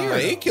hard like a year. time.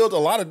 Yeah, he killed a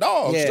lot of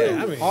dogs Yeah, too. I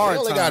mean, he hard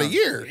only got a time.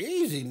 year.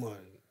 Easy money.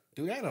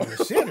 Do that on the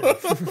center.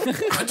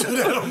 I do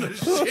that on the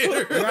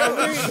shitter. You know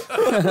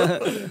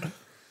what I mean?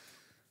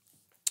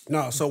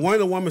 No, so one of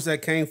the women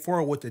that came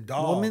forward with the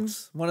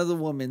dogs. One of the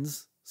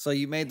womans. So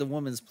you made the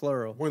woman's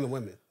plural. One of the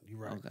women. You're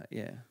right. Okay,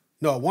 yeah.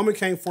 No, a woman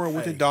came forward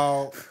with the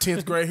dog.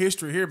 10th grade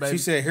history here, baby. She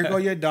said, "Here go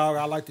your dog.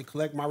 I like to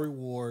collect my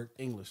reward."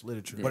 English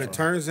literature. But it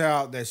turns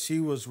out that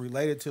she was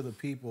related to the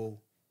people,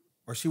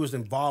 or she was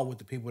involved with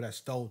the people that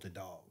stole the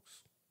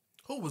dogs.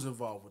 Who was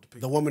involved with the The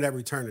people? woman that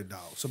returned the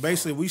dog. So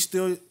basically,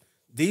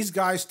 these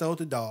guys stole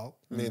the dog.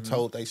 And then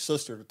told their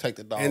sister to take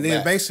the dog And then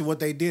back. basically what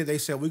they did, they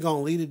said, we're going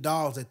to leave the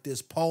dogs at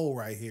this pole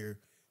right here.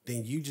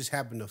 Then you just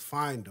happen to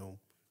find them,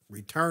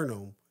 return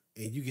them,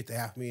 and you get the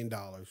 $500,000. And we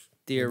all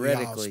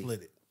Theoretically.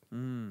 split it.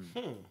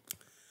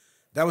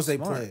 That was their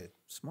Smart. plan.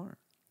 Smart.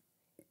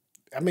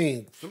 I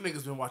mean, Them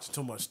niggas been watching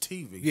too much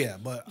TV. yeah,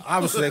 but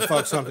obviously they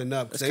fucked something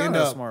up. 'Cause It's they kind end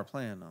of a up, smart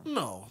plan though.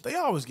 No, they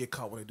always get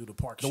caught when they do the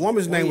park the shit.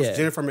 woman's name was yeah.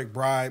 Jennifer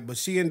McBride, but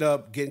she ended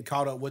up getting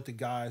caught up with the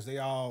guys. They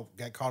all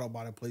got caught up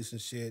by the police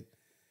and shit.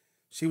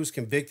 She was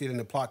convicted in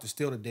the plot to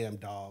steal the damn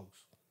dogs.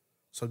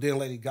 So then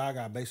Lady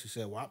Gaga basically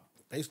said, well,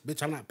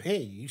 bitch, I'm not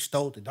paying you. You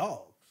stole the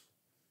dogs.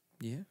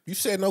 Yeah. You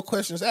said no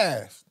questions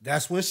asked.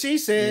 That's what she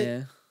said.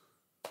 Yeah.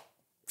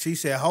 She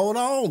said, hold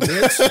on,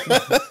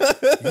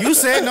 bitch. You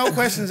said no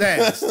questions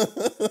asked.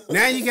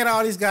 Now you get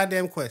all these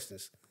goddamn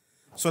questions.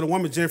 So the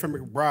woman, Jennifer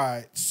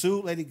McBride,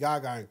 sued Lady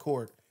Gaga in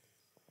court.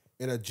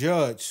 And a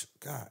judge,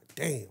 god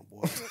damn,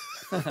 boy.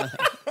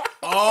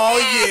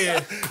 Oh,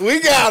 yeah. We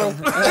got him.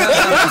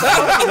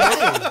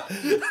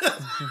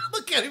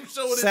 Look at him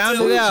showing his Sound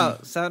tail. it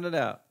out. Sound it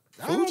out.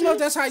 I don't know if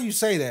that's how you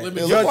say that. Let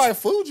me It Judge- look like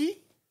Fuji.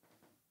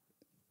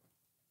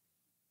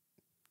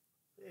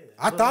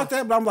 I thought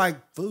that, but I'm like,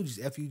 Fuji's,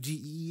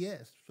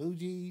 Fugees.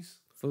 Fuji's.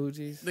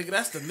 Fuji's. Nigga,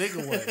 that's the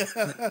nigga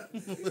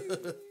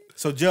way.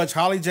 So Judge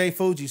Holly J.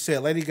 Fuji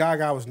said Lady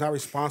Gaga was not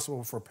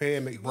responsible for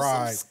paying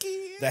McBride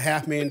the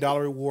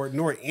 $500,000 reward,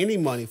 nor any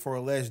money for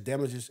alleged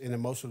damages and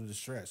emotional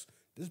distress.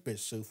 This bitch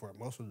sued for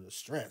emotional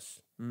distress.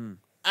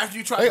 After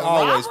you tried They to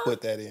always rob her?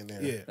 put that in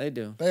there. Yeah. They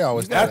do. They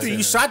always put After that in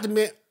you there. shot the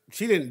man,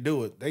 she didn't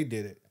do it. They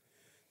did it.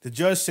 The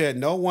judge said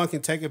no one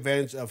can take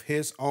advantage of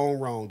his own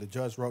wrong. The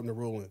judge wrote in the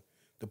ruling.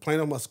 The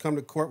plaintiff must come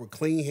to court with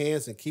clean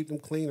hands and keep them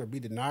clean or be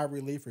denied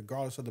relief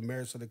regardless of the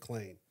merits of the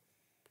claim.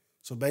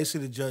 So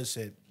basically the judge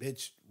said,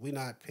 bitch, we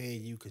not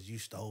paying you because you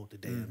stole the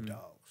damn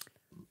dogs.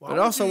 Why But would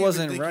also you even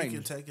wasn't think right. You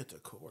can take it to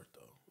court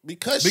though.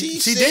 Because She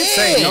she did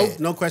say said.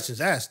 no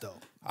questions asked though.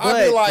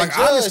 I'd be like, Judge,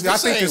 honestly, I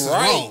this think ain't this is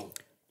right. wrong.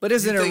 But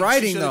is it in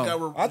writing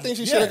though? I think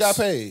she should have got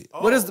paid.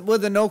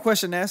 Would the no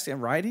question asked in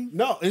writing?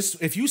 No, it's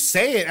if you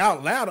say it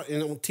out loud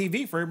and on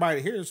TV for everybody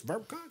to hear, it's a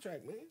verbal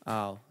contract, man.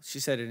 Oh, she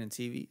said it in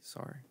TV.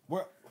 Sorry.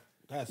 What?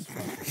 That's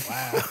fucking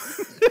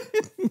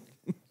wow.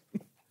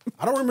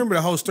 I don't remember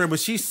the whole story, but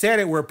she said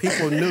it where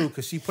people knew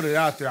because she put it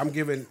out there. I'm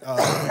giving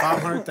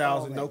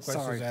 $500,000, no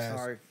questions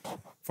asked,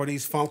 for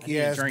these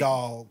funky ass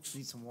dogs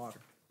Need some water.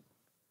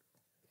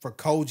 for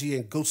Koji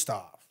and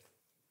Gustav.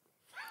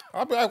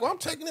 I'll be like, well, I'm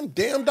taking them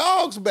damn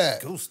dogs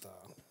back. Gustav.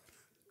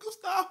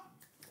 Gustav.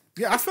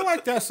 Yeah, I feel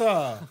like that's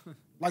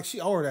like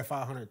she owed her that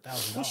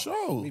 $500,000. For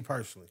sure. Me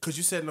personally. Because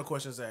you said no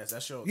questions asked.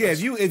 That's your. Yeah,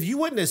 if you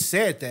wouldn't have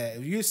said that,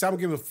 if you said I'm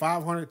giving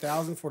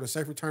 $500,000 for the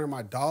safe return of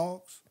my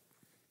dogs,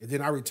 and then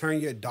I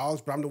return your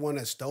dogs, but I'm the one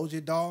that stole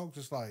your dogs,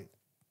 it's like,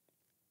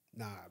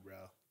 nah, bro.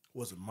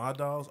 Was it my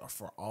dogs or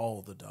for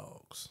all the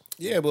dogs?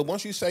 Yeah, but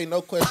once you say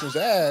no questions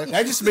asked,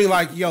 That just be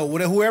like, yo,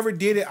 whoever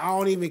did it, I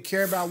don't even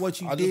care about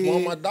what you I did. just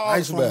want my dogs I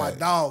just want my back.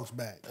 dogs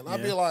back. and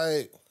I'd be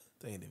like,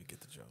 They ain't even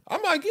get the joke.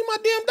 I'm like, give my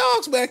damn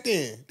dogs back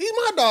then. These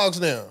my dogs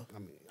now. I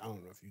mean, I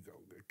don't know if you go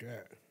get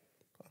that.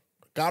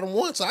 Got them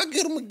once, I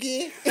get them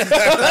again.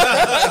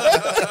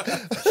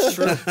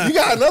 You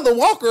got another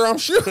walker, I'm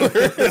sure.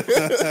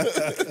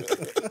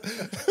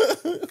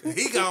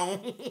 He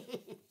gone.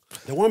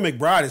 The one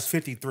McBride is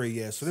 53,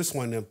 yeah. So this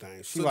one of them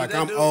things. She So like, did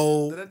that I'm dude-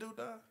 old. Did that dude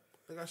die?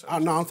 Think I shot No, I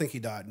him? don't think he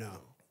died. No,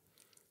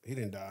 he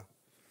didn't die.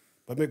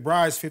 But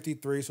McBride's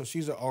 53, so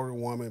she's an older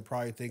woman,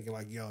 probably thinking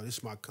like, yo, this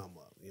is my come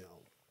up. You know,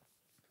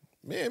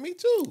 Man, me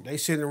too. they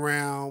sitting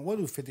around. What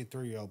do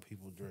 53-year-old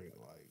people drink?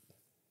 Like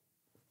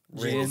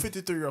What do Gin.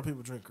 53-year-old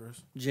people drink,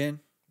 Chris? Gin.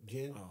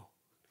 gin. Oh.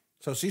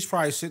 So she's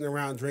probably sitting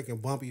around drinking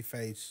bumpy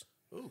face,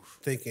 Oof.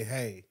 thinking,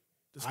 hey,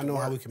 This I could know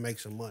how work. we can make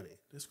some money.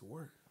 This could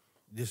work.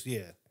 Just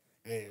yeah,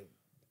 and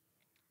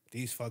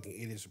these fucking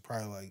idiots are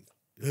probably like,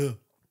 yeah,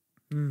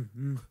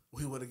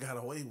 We would have got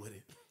away with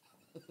it.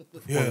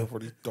 Yeah, for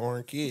these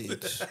darn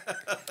kids.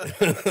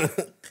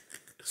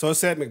 So it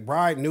said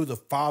McBride knew the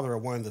father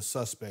of one of the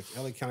suspects.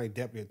 LA County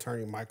Deputy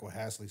Attorney Michael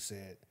Hasley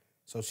said.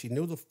 So she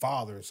knew the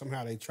father, and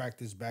somehow they tracked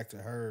this back to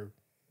her.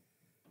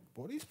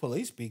 Boy, these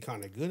police be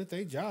kind of good at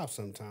their job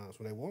sometimes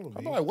when they want to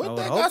I'm be. like, what I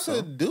that would got hope so.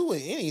 to do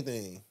with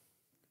anything?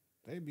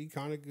 They be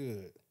kind of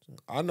good.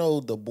 I know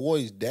the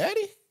boy's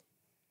daddy.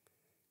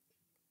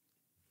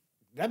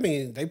 That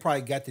means they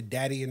probably got the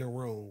daddy in the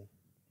room,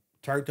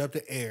 turned up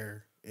the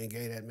air, and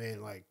gave that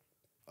man like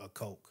a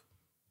Coke.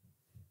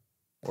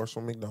 Or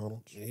some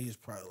McDonald's. And he's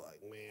probably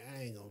like, man,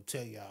 I ain't gonna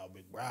tell y'all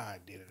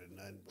McBride did it or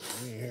nothing, but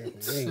we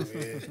ain't hear from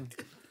me, man.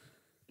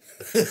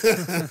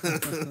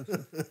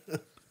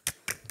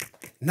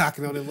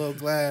 Knocking on that little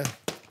glass.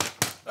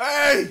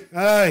 Hey!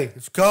 Hey,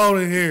 it's cold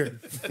in here.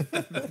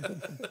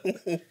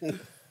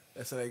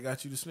 That's how they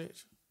got you to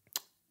snitch?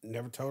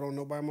 Never told on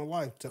nobody in my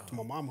life, except to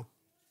my mama.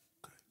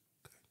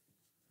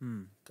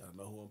 Gotta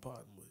know who I'm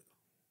partnering with.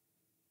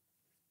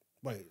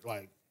 Wait,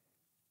 like,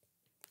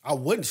 I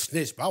wouldn't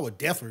snitch, but I would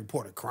definitely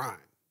report a crime.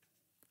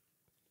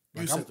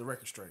 You set the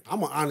record straight.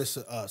 I'm an honest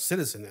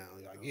citizen now.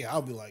 Like, yeah,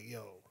 I'll be like,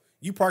 yo,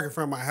 you park in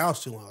front of my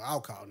house too long,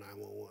 I'll call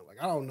 911. Like,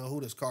 I don't know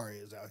who this car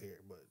is out here,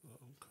 but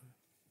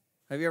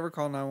Have you ever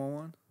called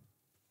 911?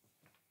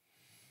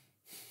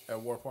 At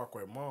War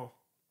Parkway Mall.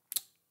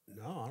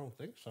 no, I don't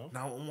think so.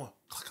 911.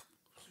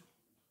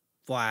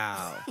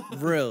 Wow.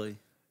 Really?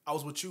 I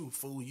was with you,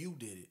 fool. You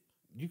did it.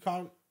 You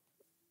called?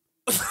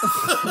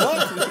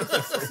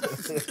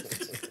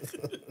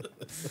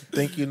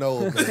 Think you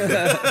know,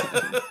 man.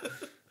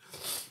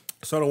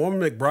 So the woman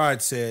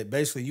McBride said,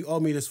 basically, you owe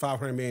me this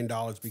 $500 million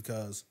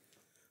because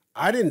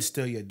I didn't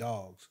steal your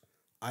dogs.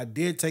 I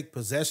did take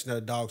possession of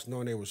the dogs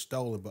knowing they were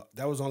stolen, but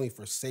that was only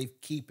for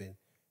safekeeping,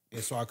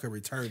 and so I could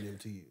return them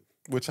to you.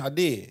 Which I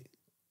did.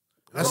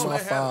 That's That's How long my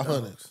they had the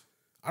 500. dogs?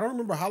 I don't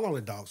remember how long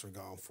the dogs were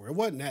gone for. It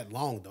wasn't that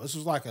long, though. This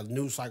was like a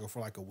news cycle for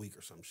like a week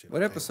or some shit.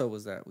 What like that. episode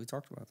was that? We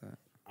talked about that.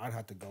 I'd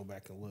have to go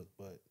back and look,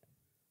 but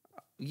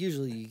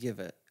Usually you give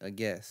it a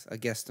guess, a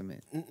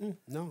guesstimate.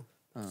 no.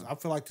 So I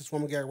feel like this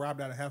woman got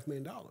robbed out of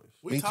 $500,000.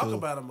 We Me talk too.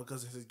 about him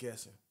because of his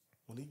guessing.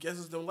 When he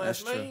guesses them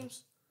last That's true.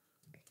 names,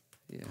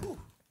 Yeah.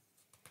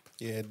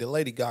 Yeah, the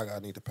Lady Gaga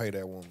need to pay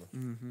that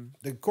woman.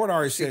 The court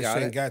already said got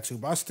she it. ain't got to,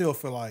 but I still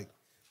feel like,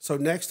 so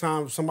next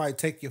time somebody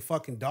take your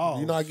fucking dog,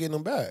 You're not getting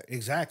them back.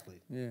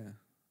 exactly. Yeah.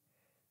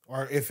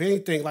 Or if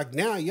anything, like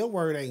now, your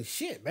word ain't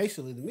shit,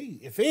 basically, to me.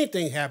 If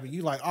anything happened,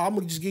 you like, oh, I'm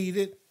going to just give you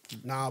this.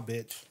 Nah,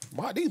 bitch.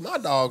 These my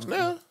dogs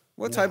now.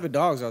 What type of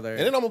dogs are there?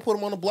 And then I'm going to put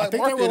them on the black I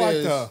think market.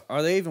 they were like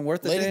Are they even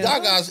worth the Lady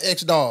damn? Gaga's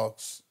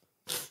ex-dogs.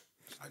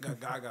 I got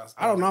Gaga's.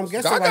 I don't know. I'm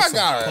guessing Gaga like some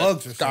got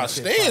plugs or got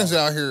something. stands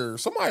out here.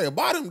 Somebody will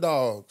buy them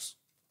dogs.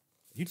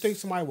 You think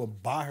somebody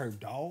would buy her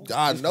dogs?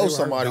 I Just know they were her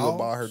somebody would dogs?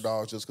 buy her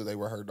dogs just because they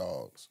were her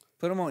dogs.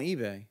 Put them on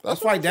eBay.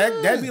 That's like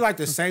that'd be like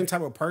the same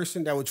type of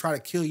person that would try to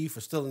kill you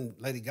for stealing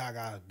Lady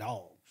Gaga's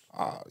dogs.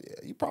 Oh, yeah,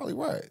 you probably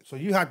right. So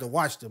you have to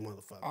watch them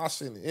motherfuckers. I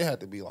seen it. It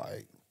had to be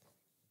like,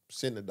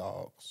 send the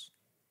dogs.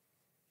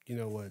 You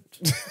know what?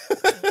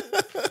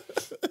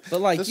 But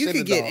like, Just you send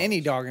could the get dogs.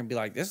 any dog and be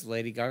like, this is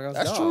Lady Gaga's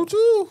That's dog.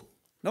 true, too.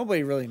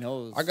 Nobody really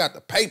knows. I got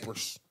the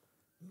papers.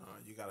 Nah,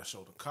 you gotta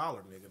show the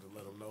collar, nigga, to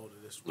let them know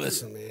that it's real.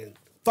 Listen, man.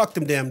 Fuck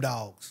them damn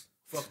dogs.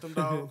 Fuck them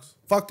dogs.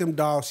 Fuck them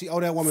dogs. She owe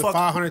that woman Fuck-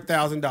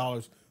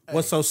 $500,000.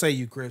 What so say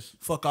you, Chris?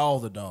 Fuck all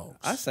the dogs.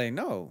 I say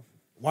no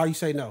Why you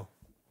say no?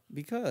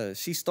 because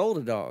she stole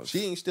the dogs.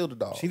 She ain't steal the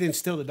dog. She didn't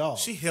steal the dog.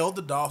 She held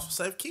the dogs for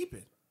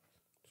safekeeping.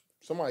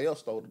 Somebody else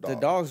stole the dog. The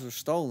dogs were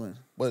stolen.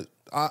 But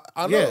I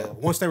know. yeah.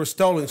 Once they were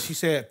stolen, she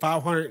said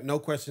 500, no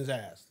questions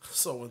asked.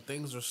 So when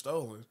things are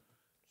stolen,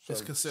 it's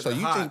So considered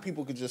you hot. think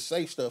people could just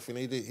say stuff and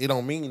it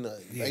don't mean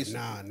nothing, Yeah, basically.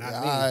 nah, not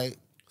Yeah, me. all right.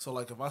 So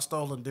like if I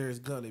stole Darius'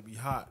 gun, it'd be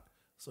hot.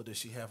 So does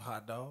she have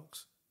hot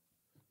dogs?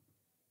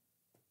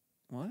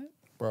 What?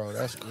 Bro,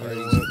 that's crazy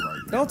right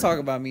now. Don't talk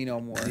about me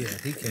no more. Yeah,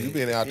 he You can't.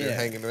 been out there Yeah.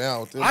 hanging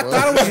out with them. I bro.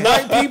 thought it was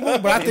white people,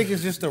 but I think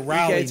it's just a You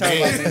rowdy can't talk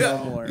about man. me no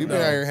more. You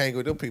been out here hanging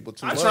with them people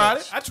too I much. tried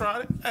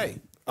it. Hey,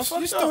 I You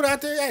fucked just threw it up.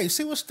 out there. Hey,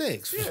 see what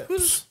sticks. Yeah.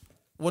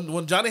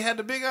 When Johnny had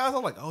the big eyes,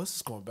 I'm like, oh, this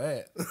is going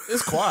bad.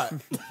 It's quiet.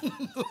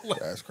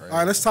 That's crazy. All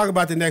right, let's talk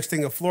about the next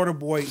thing. A Florida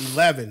boy,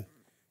 11,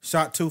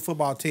 shot 2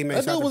 football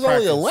teammates. That dude after was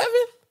only practice. 11?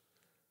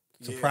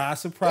 Surprise,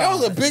 surprise. That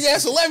was a big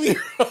ass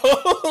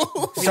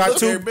 11-year-old. Shot Every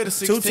two bit of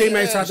 2 16.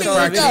 teammates after So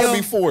practice. Gotta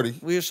be 40.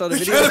 We'll show the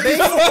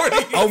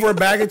video. Over a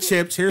bag of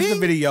chips. Here's the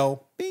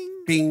video.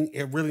 Bing. Bing.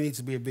 It really needs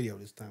to be a video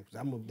this time.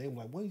 They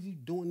were like, what is you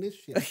doing this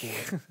shit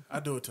for? I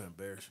do it to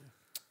embarrass you.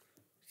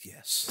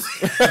 Yes.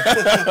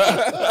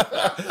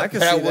 I can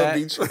That see would that.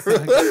 be true.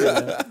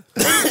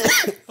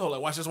 Oh,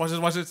 like watch this.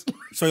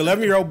 So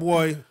 11-year-old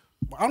boy,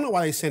 I don't know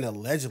why they saying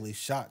allegedly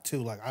shot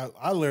too. Like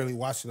I literally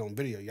watched it on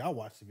video. Y'all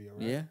watched the video,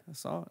 right? Yeah, I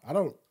saw it. I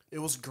don't. It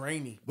was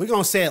grainy. We're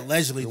gonna say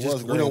allegedly was just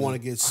 'cause we grainy. don't want to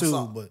get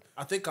sued, but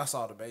I think I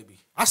saw the baby.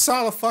 I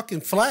saw the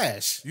fucking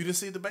flash. You didn't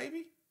see the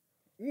baby?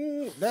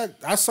 That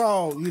I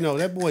saw,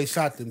 that boy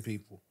shot them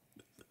people.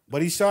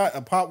 But he shot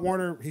a Pop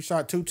Warner. He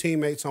shot 2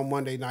 teammates on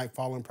Monday night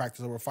following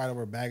practice over a fight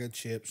over a bag of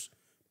chips.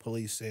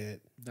 Police said.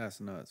 That's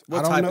nuts. I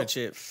What don't type know. of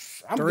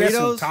chips? I'm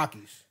Doritos?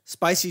 guessing Takis.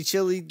 Spicy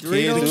chili Kids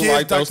Doritos? do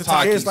like those the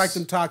Takis. Kids like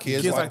them Takis.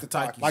 Kids Kids like the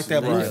Takis. Like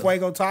that Blue Right.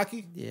 Fuego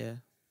Taki. Yeah.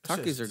 That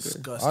Takis shit's are good.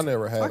 disgusting. I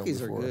never had them Takis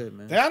are before. good,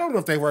 man. I don't know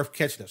if they worth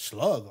catching a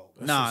slug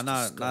over. Nah,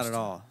 not at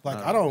all. Like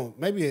I don't.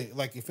 Maybe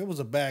like if it was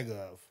a bag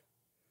of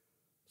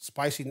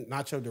spicy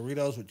nacho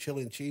Doritos with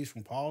chili and cheese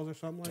from Paul's or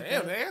something like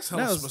Damn, that. that's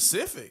hella No,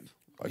 specific.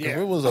 Like Yeah. if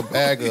it was a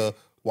bag of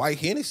white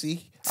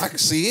Hennessy, I could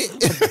see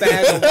it.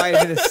 Bag of white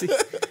Hennessy.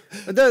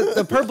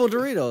 The purple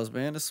Doritos,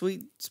 man. The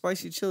sweet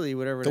spicy chili,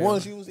 whatever. The they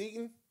ones are. you was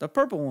eating? The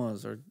purple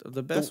ones are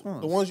the best The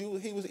ones. ones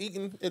he was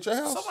eating at your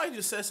house? Somebody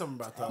just said something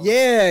about that.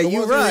 Yeah, The you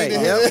ones you right.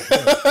 eating?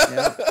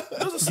 Yep.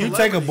 It was a You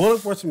take a celebrity.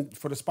 bullet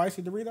for the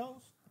spicy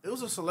Doritos, It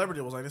was a celebrity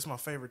that was like, this is my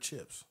favorite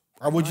chips.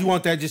 or would you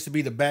want that just to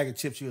be the bag of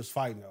chips you was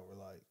fighting over,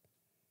 like?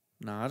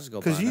 Nah, I just go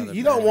Because buy another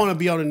you don't bag. want to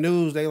be on the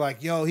news. They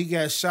like, yo, he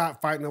got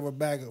shot fighting over a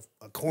bag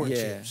of corn Yeah,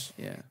 chips.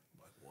 yeah.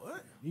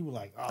 What? You were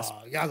like,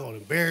 oh, y'all gonna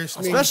embarrass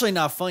me. Especially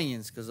not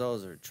Funyuns, because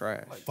those are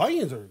trash.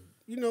 Funyuns are,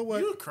 you know what?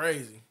 You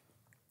crazy.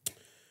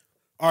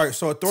 All right,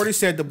 so authorities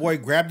said the boy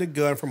grabbed a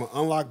gun from an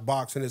unlocked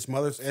box in his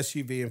mother's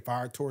SUV and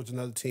fired towards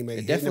another teammate. It hitting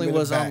him definitely in the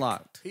was back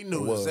unlocked. He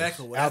knew was.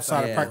 exactly what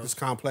outside that of Yeah. practice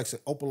complex in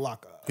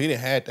Opelika. He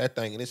didn't had that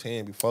thing in his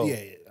hand before. Yeah,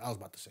 I was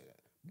about to say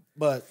that.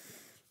 But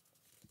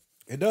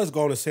it does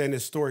go on to say in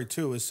this story,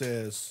 too, it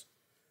says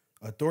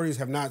authorities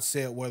have not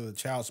said whether the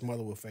child's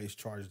mother will face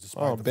charges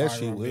despite Oh, the bet she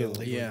firearm being will.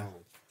 legally Yeah.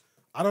 owned.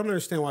 I don't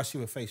understand why she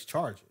would face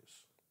charges.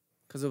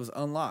 Because it was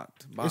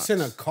unlocked. Box. It's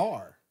in a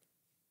car.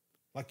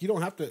 Like, you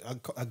don't have to,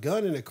 a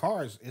gun in a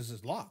car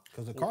is locked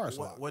because the car is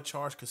locked. What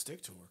charge could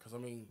stick to her? Because, I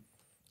mean,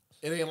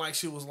 it ain't like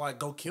she was like,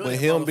 go kill With that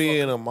him motherfucker.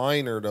 being a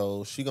minor,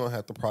 though, she gonna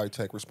have to probably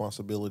take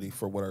responsibility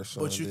for what her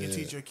son But you can did.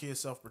 teach your kids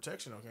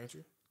self-protection, though, can't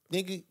you?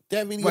 Nigga,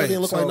 that video Wait,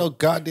 didn't look so- like no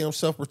goddamn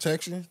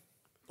self-protection.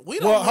 We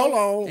don't Well, know.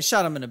 hold They on.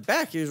 shot him in the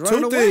back. He was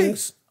running Two away.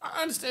 things.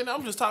 I understand.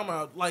 I'm just talking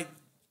about, like,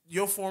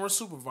 your former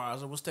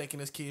supervisor was taking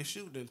his kids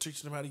shooting and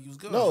teaching them how to use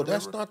guns. No, remember?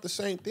 that's not the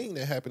same thing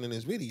that happened in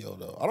this video,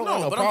 though. I don't No,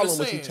 have no but I'm problem just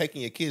with you saying-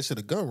 taking your kids to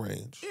the gun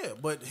range. Yeah,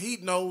 but he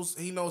knows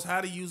how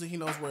to use it. He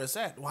knows where it's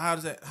at. Well, how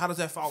does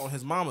that fall on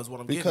his mom is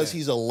what I'm Because getting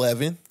he's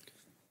 11.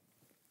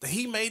 at.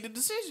 He made the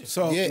decision.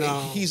 So, Yeah,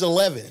 no. he's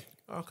 11.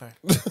 Okay.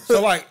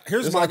 So like,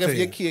 here's It's my like thing. if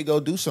your kid go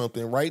do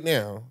something right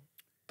now,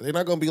 they're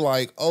not gonna be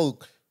like, "Oh,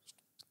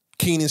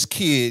 Keenan's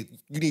kid,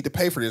 you need to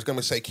pay for this. It's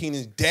gonna say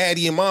Keenan's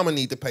daddy and mama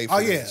need to pay for Oh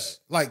yeah, this.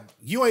 like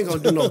you ain't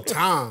gonna do no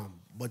time,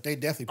 but they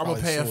definitely I'm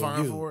probably gonna pay a suing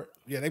fine you. for it.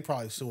 Yeah, they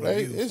probably suing Like,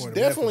 you. it's for the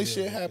definitely medical shit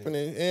bills and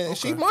happening, and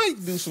she Okay. might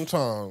do some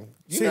time.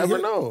 You See, never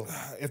here- know.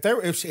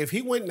 If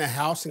he went in the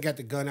house and got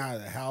the gun out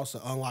of the house,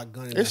 an unlocked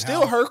gun in the It's house,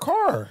 still her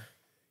car,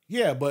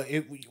 Yeah, but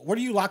where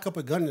do you lock up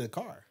a gun in the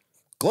car?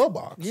 glove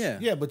box. Yeah.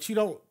 Yeah, but you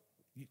don't.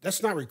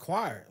 That's not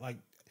required. Like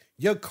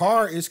your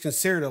car is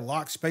considered a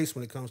locked space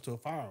when it comes to a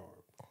firearm.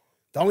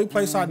 The only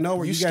place I know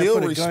where You you, gotta still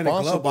put a gun in a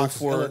glove responsible box is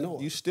for Illinois.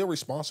 you still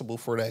responsible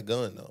for that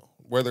gun though,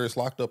 whether it's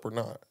locked up or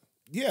not.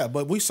 Yeah,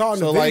 but we saw in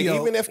So the like,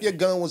 video. even if your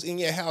gun was in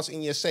your house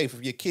in your safe,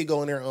 if your kid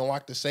go in there and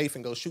unlock the safe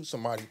and go shoot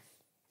somebody,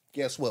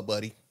 guess what,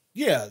 buddy?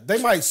 yeah, they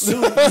might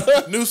sue.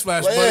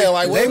 Newsflash, buddy. Yeah,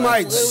 like, They what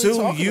might are we sue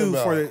talking you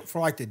about? for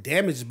like the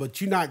damages, but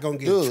you're not gonna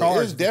get Dude, charged.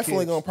 there's with the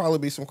definitely kids. gonna probably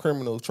be some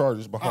criminal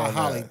charges behind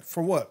Holly, that.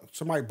 for what?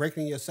 Somebody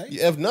breaking your safe?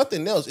 If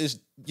nothing else, it's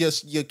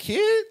just your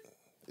kid.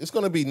 It's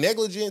gonna be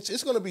negligence.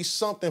 It's gonna be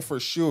something for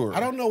sure. I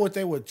don't know what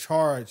they would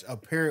charge a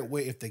parent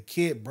with if the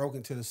kid broke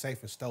into the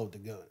safe and stole the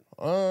gun.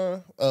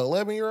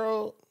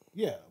 11-year-old.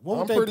 Yeah, what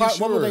would I'm they pretty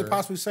what would they sure.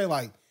 possibly say?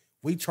 Like,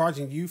 we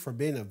charging you for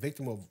being a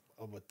victim of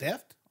a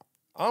theft?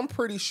 I'm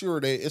pretty sure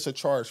that it's a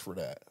charge for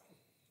that.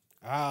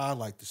 I'd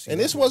like to see. And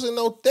that. this wasn't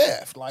no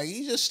theft. Like,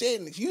 he just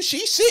sitting.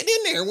 She's sitting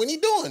in there when he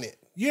doing it.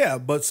 Yeah,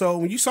 but so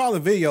when you saw the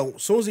video,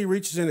 as soon as he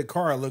reaches in the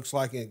car, it looks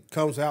like it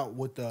comes out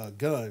with the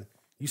gun.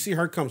 You see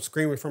her come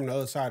screaming from the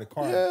other side of the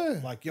car,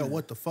 Yeah. like, "Yo,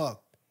 what the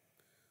fuck?"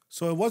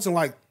 So it wasn't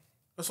like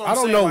That's what I I'm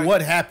don't saying, know like,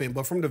 what happened,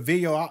 but from the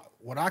video,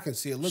 what I can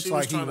see, it looks she was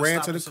like he trying ran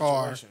stop to the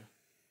car situation.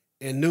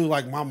 and knew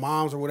like my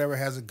mom's or whatever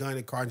has a gun in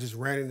the car and just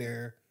ran in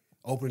there,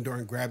 opened the door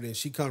and grabbed it. And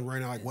she come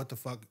running like, "What the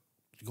fuck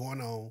is going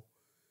on?"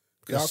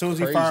 Y'all As soon as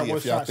he crazy fired one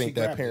if y'all shot, she think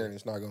that grabbed it. parent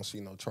is not gonna see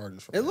no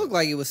charges from It looked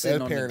like it was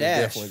sitting on the parent is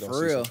dash definitely gonna for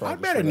see some real. charges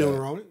I bet for it knew that.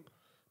 her on it.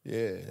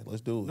 Yeah,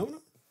 let's do it. No,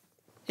 no.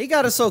 He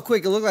got it so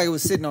quick. It looked like it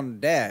was sitting on the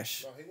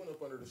dash. No, he went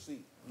up under the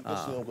seat. You can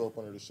see him go up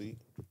under the seat.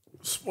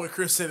 This boy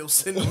Chris said it was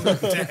sitting on the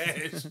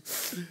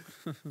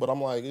dash. But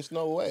I'm like, it's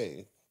no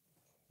way.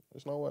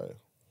 There's no way.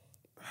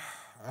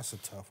 That's a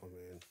tough one,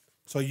 man.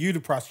 So you the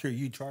prosecutor,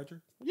 you charge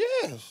her?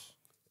 Yes.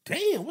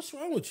 Damn, what's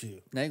wrong with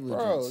you?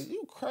 Negligence. Bro,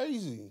 you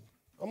crazy.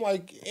 I'm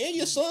like, and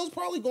your son's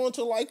probably going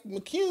to like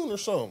McCune or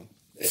something.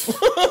 Is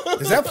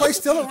that place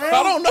still around?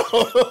 I don't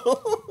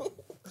know.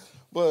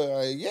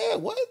 But yeah,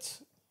 what?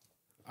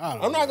 I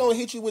don't I'm know. not gonna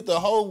hit you with the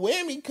whole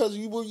whammy because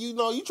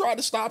you tried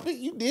to stop it.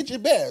 You did your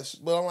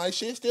best, but I'm like,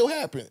 shit still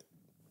happened.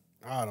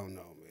 I don't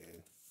know,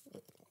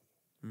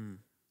 man.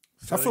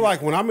 I feel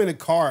like when I'm in the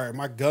car and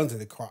my gun's in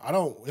the car,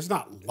 it's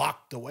not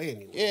locked away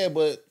anymore. Yeah,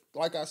 but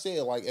like I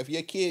said, like if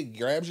your kid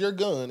grabs your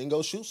gun and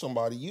goes shoot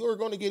somebody, you are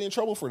going to get in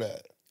trouble for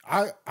that.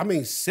 I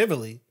mean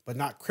civilly, but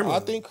not criminally.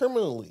 I think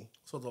criminally.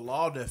 So the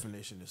law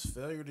definition is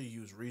failure to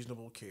use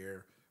reasonable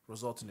care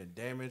resulting in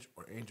damage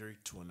or injury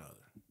to another.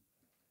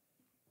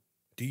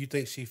 Do you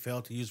think she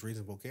failed to use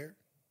reasonable care?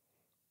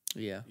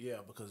 Yeah. Yeah,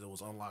 because it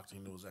was unlocked. He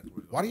knew exactly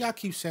where to go. Why do y'all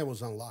keep saying it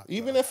was unlocked?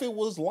 Even though? if it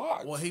was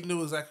locked. Well, he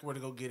knew exactly where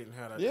to go get it and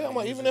how to. Yeah, I'm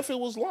like, even if it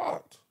was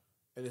locked.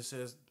 and it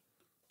says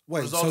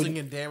Wait, resulting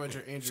in damage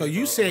or injury. so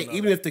you of said another.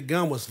 even if the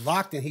gun was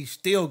locked and he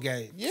still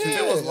gave? Yeah,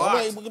 it was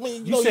locked. I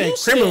mean, You saying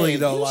criminally,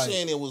 though, You like-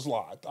 saying it was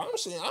locked. I'm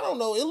saying I don't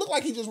know. It looked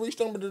like he just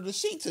reached under the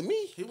seat to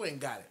me. he went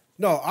and got it.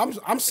 No,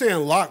 I'm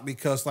saying locked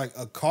because like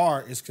a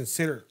car is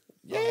considered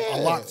Yeah.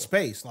 a locked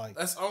space. Like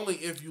That's only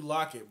if you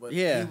lock it. But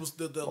Yeah. he was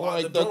the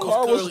Like, door the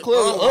car was was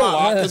clearly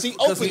unlocked because he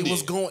because opened he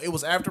was it. going. It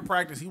was after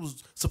practice. He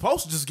was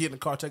supposed to just get in the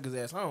car, take his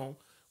ass home.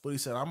 But he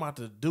said, "I'm about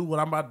to do what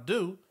I'm about to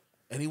do,"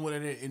 and he went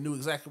in there and knew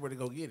exactly where to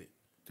go get it.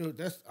 dude,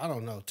 I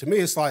don't know. To me,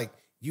 it's like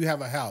you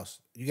have a house,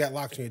 you got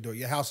locks on your door,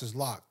 your house is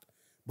locked,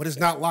 but it's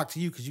not locked to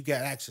you because you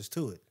got access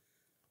to it.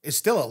 It's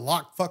still a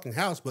locked fucking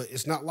house, but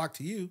it's not locked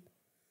to you.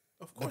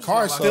 Of The course,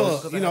 car it's is not still,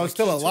 locked because I have it's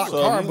still a key to locked it.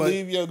 So car. if you But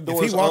leave your if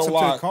doors he walks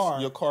unlocked, up to the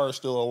car, your car is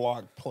still a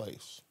locked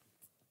place.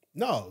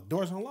 no,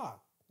 doors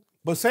unlocked.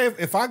 But say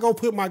if I go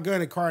put my gun in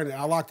the car and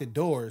I lock the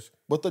doors,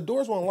 But the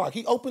doors weren't locked.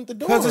 He opened the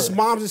door. because his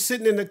mom's is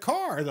sitting in the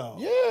car though.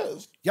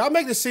 Yes. Y'all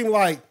make it seem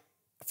like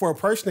for a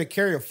person to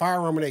carry a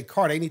firearm in their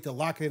car, they need to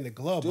lock it in the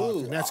glove box,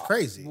 Dude, and that's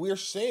crazy. We're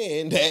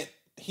saying that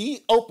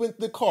he opened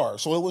the car,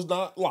 so it was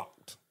not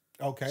locked.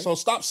 Okay. So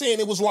stop saying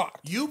it was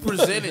locked. You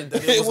presented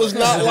that It was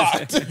not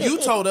locked. You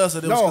told us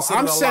that it was no, considered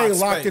I'm a saying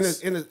locked locked space.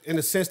 in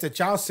the sense that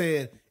y'all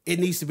saying it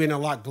needs to be in a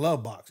locked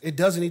glove box. It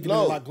doesn't need to be in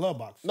a No. locked glove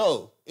box.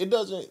 No, it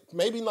doesn't.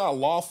 Maybe not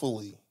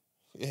lawfully.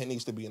 It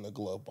needs to be in the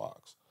glove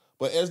box.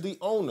 But as the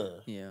owner,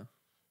 Yeah.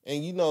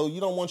 and you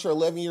don't want your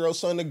 11-year-old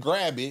son to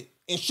grab it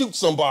and shoot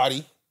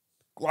somebody,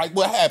 like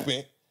what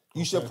happened,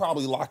 you should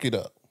probably lock it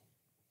up.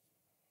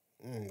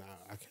 Nah,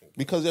 I can't.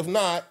 Because if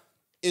not,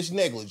 it's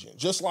negligent.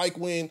 Just like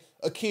when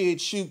a kid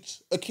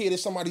shoots a kid at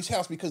somebody's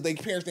house because their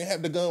parents didn't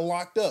have the gun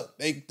locked up.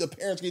 The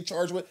parents get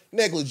charged with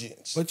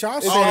negligence. But y'all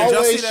It's said- Oh, did y'all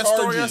always see that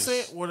story I charges.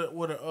 sent where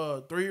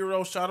the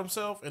 3-year-old shot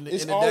himself and the,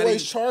 It's and the always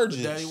daddy, charges.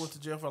 The daddy went to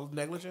jail for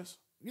negligence.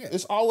 Yeah,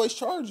 It's always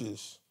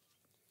charges.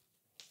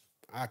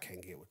 I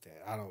can't get with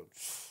that. I don't.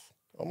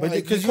 But like,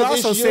 because you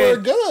also it's your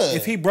said gun.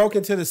 if he broke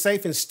into the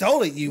safe and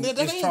stole it, you that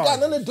it's ain't charged. got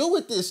nothing to do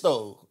with this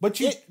though. But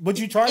you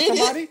charge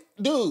somebody,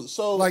 dude.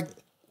 So like,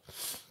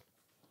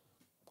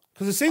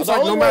 because it seems the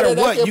like only no way matter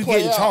that what, can you play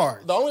getting out-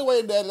 charged. The only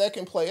way that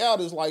can play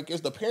out is like,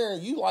 as the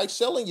parent, you like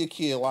selling your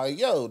kid. Like,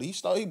 yo,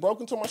 he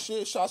broke into my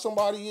shit, shot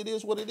somebody. It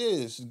is what it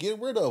is. Get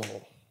rid of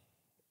him.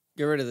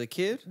 Get rid of the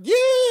kid?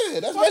 Yeah,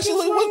 that's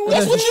basically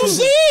what you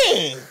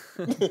saying.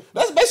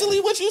 That's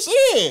basically what you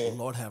saying.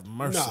 Lord have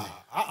mercy. Nah,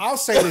 I'll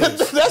say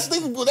this.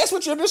 That's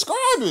what you're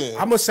describing.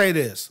 I'm gonna say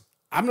this.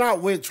 I'm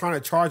not with trying to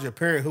charge a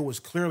parent who was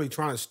clearly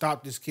trying to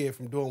stop this kid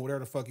from doing whatever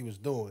the fuck he was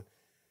doing.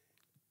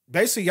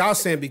 Basically, y'all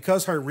saying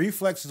because her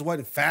reflexes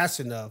wasn't fast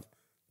enough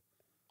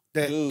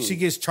that she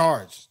gets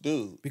charged,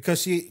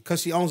 because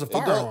she owns a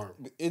firearm.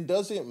 It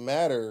doesn't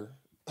matter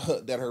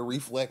that her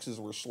reflexes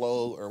were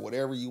slow or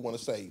whatever you want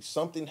to say.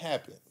 Something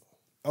happened.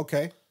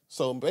 Okay.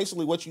 So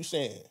basically, what you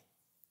saying?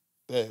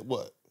 That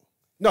what?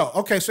 No.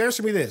 Okay. So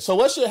answer me this. So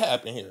what should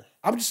happen here?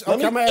 I'm just Let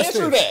me I'm gonna ask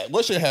answer this. that.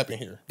 What should happen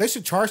here? They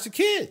should charge the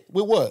kid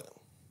With what?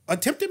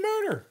 attempted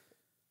murder,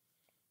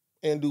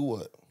 And do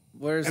what?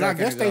 Where is and that I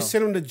guess gonna they go?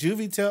 send him to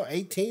juvie till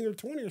 18 or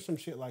 20 or some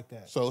shit like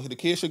that. So the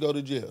kid should go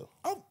to jail,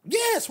 Oh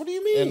yes. What do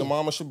you mean? and the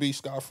mama should be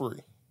scot free.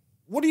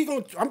 What are you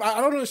going? I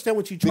don't understand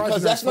what you charge.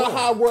 Because that's not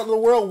how the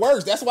world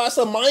works. That's why it's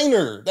a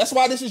minor. That's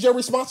why this is your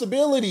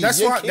responsibility. That's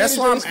Your why. kid That's is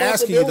why your I'm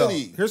asking you though.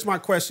 responsibility. Here's my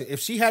question: if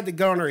she had the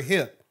gun on her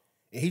hip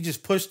and he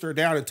just pushed her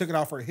down and took it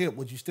off her hip,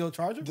 would you still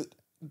charge her?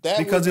 That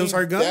Because would it was be-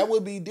 her gun? That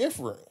would be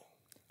different.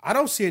 I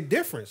don't see a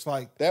difference.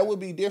 Like, That would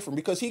be different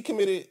because he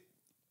committed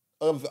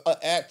an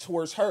act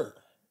towards her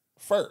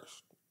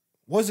first.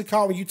 what's it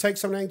called when you take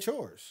something that ain't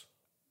yours?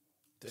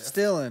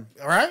 Stealing.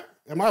 All right?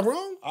 Am I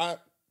wrong?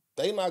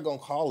 They not gonna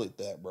call it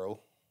that, bro.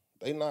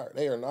 They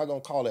are not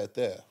gonna call that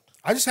theft.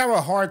 I just have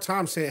a hard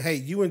time saying, "Hey,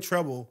 you in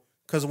trouble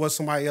because of what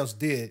somebody else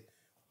did,"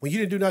 when you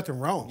didn't do nothing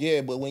wrong.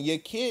 Yeah, but when your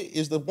kid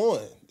is the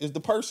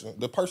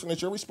person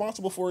that you're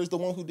responsible for is the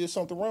one who did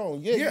something wrong.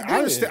 Yeah, you I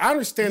understand. did. I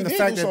understand You the did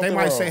fact do that they something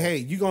might say, wrong. "Hey,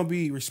 you're gonna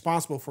be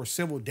responsible for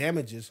civil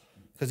damages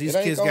because these It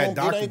ain't kids gonna, got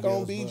doctor It ain't gonna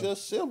bills." be but-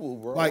 just civil,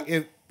 bro. Like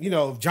if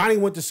Johnny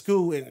went to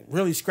school and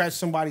really scratched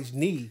somebody's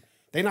knee,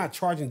 they not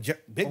charging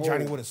Big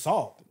Johnny with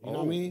assault. You know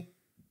what I mean?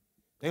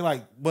 They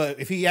like, but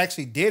if he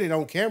actually did it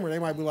on camera, they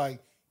might be like,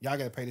 "Y'all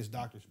got to pay this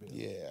doctor's bill."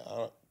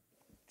 yeah,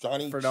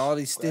 Johnny For all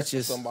these scratching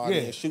stitches. somebody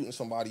Yeah. and shooting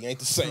somebody ain't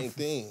the same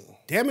thing.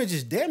 Damage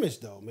is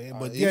damage, though, man.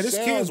 But It yeah, this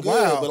sounds kid's good,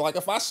 wild. But like,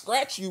 if I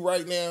scratch you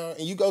right now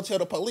and you go tell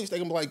the police, they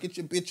gonna be like, "Get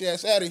your bitch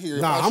ass out of here."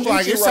 If Nah, I I'm shoot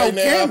like, you it's right on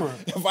now, camera.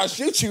 If I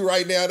shoot you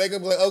right now, they gonna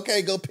be like,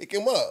 "Okay, go pick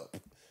him up."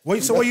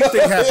 Wait, so what you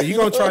think happened? You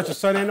gonna charge the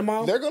son and the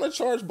mom? They're gonna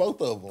charge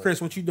both of them.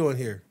 Chris, what you doing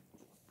here?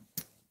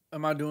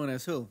 Am I doing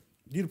as who?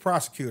 You the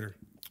prosecutor.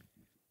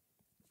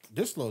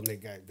 This little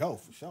nigga got to go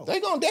for sure. They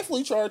gonna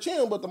definitely charge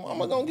him, but the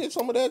mama gonna get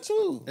some of that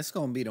too. It's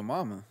gonna be the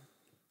mama.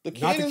 The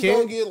kid Not the is kid?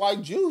 gonna get like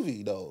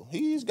juvie though.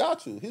 He's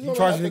got to. He's You gonna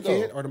charging the have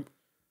to kid go.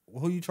 or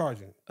who you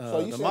charging? So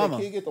you the said mama.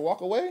 the kid get to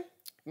walk away?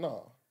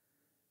 No.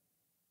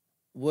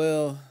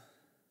 Well,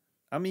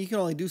 I mean, you can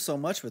only do so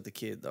much with the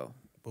kid though.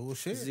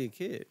 Bullshit. Is he a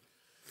kid?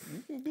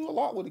 You can do a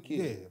lot with a Yeah,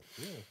 kid.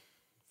 yeah.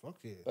 Fuck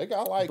yeah. They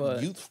got like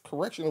But- youth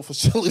correctional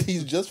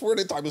facilities just for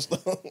that type of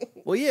stuff.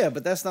 Well, yeah,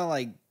 but that's not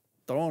like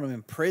throwing him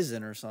in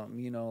prison or something.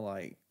 You know,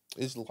 like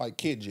It's like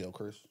kid jail,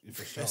 Chris.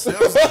 For sure. It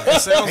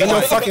sounds Ain't no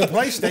like, fucking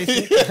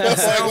PlayStation. it What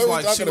sounds we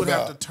like she talking would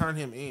have about? to turn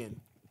him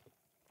in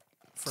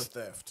for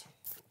theft.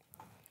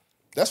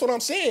 That's what I'm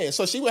saying.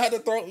 So she would have to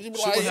throw. She would,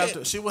 She like, would have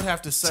to. She would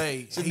have to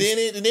say. So then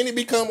it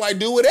become like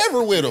do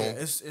whatever with him.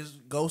 It's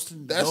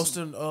ghosting. That's-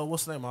 Ghosting.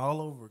 What's the name?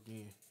 All over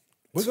again.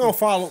 We're gonna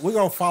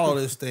follow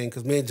this thing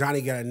because me and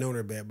Johnny got a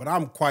nooner bed, but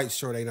I'm quite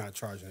sure they not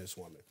charging this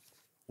woman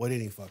with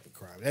any fucking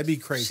crime. That'd be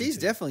crazy. she's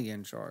too. definitely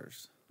getting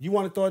charged. You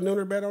want to throw a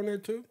nooner bed on there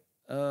too?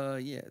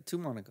 Yeah, 2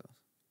 Monaco's.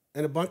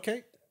 And a bunk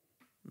cake?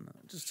 No,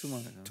 just 2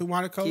 Monaco's. 2 Keep it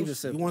Monaco's? You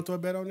simple. want to throw a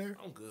bed on there?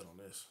 I'm good on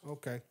this.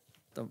 Okay.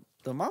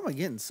 The mama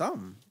getting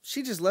something.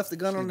 She just left the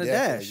gun on the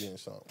Definitely dash. getting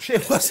something.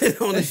 Shit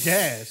wasn't on the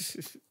dash.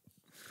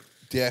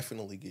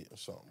 Definitely getting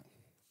something.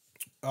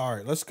 All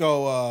right, let's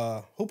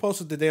go. Who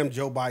posted the damn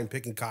Joe Biden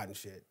picking cotton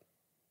shit?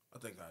 I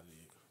think I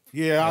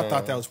did. Yeah, I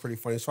thought that was pretty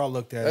funny, so I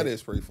looked at That it.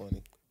 is pretty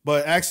funny.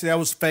 But actually, that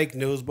was fake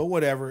news, but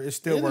whatever. It's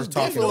still It worth is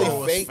talking definitely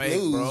about. fake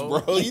Fake, news, bro.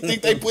 bro. You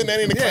think they putting that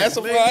in the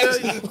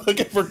classifieds?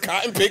 Looking for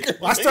cotton picker?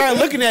 I started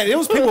looking at it. It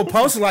was people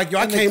posting like, yo,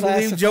 I In the can't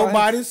believe Joe classifieds.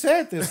 Biden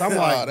said this. I'm Oh,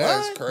 like,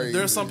 that's what? crazy.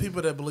 There's some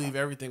people that believe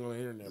everything on the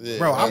internet. Yeah,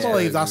 Bro, I that's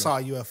believed I crazy. saw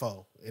a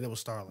UFO, and it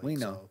was Starlink. We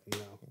know. So,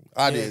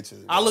 I did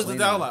too. I looked at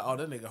that. I was like, oh,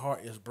 that nigga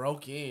heart is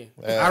broken.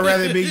 I'd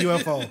rather it be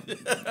UFO.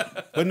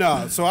 But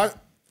no, so I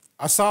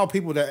saw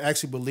people that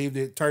actually believed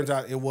it. Turns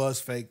out it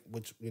was fake,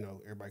 which,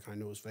 everybody kind of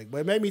knew it was fake. But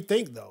it made me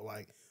think, though,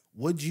 like,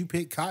 would you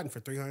pick cotton for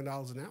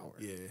 $300 an hour?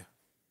 Yeah.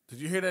 Did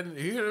you hear that?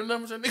 Did you hear the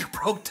numbers that nigga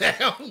broke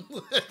down?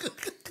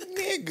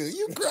 Nigga,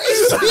 you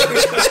crazy.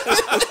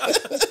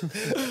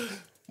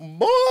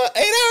 Boy, 8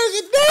 hours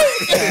a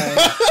day.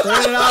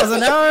 $30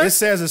 an hour. It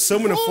says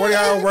assuming a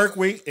 40-hour work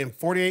week and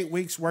 48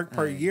 weeks work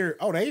per year.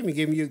 Oh, they even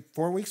giving you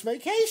 4 weeks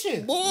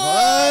vacation. Boy,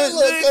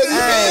 look, your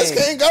ass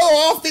can't go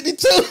off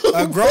 52.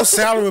 A gross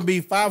salary would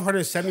be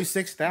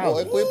 $576,000.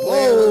 Boy, quit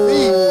playing with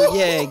me. Oh,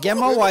 yeah, get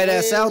my white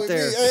ass out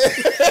there.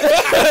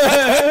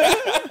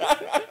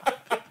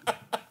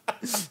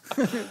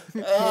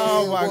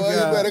 Oh my boy,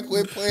 God! You better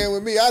quit playing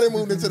with me. I done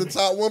moved into the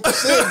top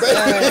 1%,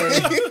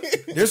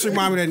 baby. This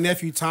reminds me of that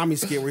nephew Tommy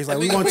skit where he's like,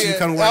 "We want you to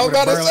come to I was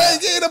work with a about to say,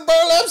 burlap." get a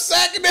burlap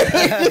sack in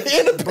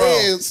the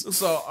pants.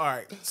 So all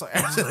right. So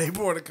after they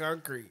poured the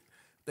concrete,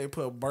 they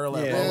put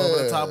burlap Yeah. all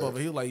over the top of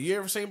it. He was like, "You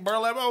ever seen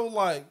burlap?" I was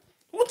like,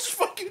 "What the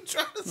fuck you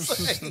trying to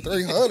say?"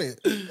 300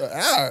 an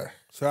hour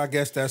So I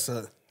guess that's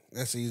an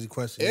easy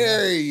question.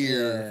 every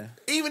year.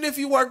 Even if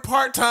you work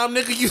part time,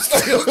 nigga, you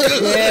still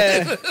good.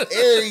 Yeah.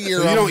 Every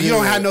year. So you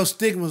don't have no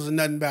stigmas or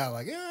nothing about it.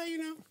 Like, yeah, you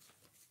know.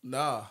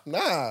 Nah.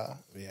 Nah.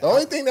 The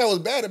only thing that was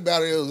bad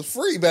about it was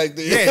free back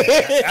then.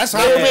 Yeah, that's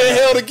how. They were being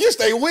held against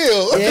their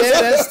will. Yeah,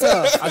 that's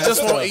tough. I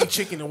just want to eat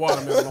chicken and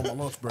watermelon on my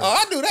lunch break. Oh,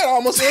 I do that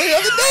almost every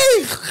other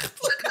day.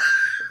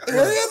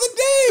 Every other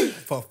day.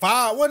 For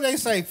what did they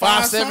say?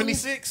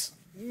 576.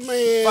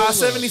 Man,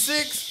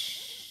 576.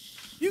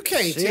 You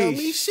can't tell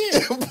me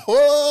shit. Boy,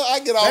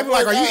 I get off They be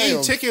like, work, "Are you I eating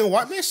am- chicken?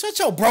 What? Man, shut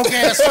your broke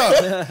ass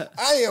up,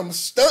 I am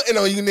stunting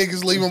on you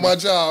niggas leaving my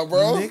job,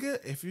 bro. Nigga,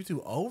 if you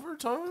do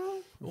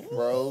overtime,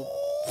 Bro.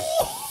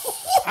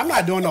 I'm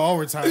not doing no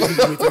overtime. I'm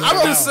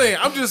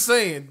just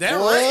saying that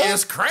What? rate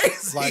is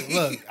crazy. Like,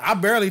 look, I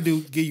barely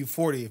do give you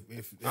 40.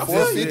 If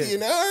 $450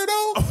 an hour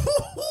though?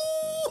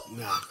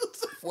 Nah.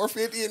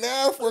 $450 an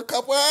hour for a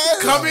couple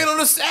hours? come in on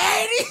a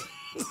Saturday.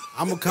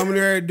 I'm gonna come in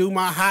there and do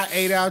my hot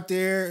 8 out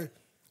there.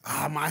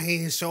 My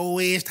hands so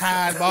is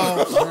tired,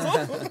 boss.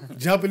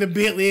 Jump in the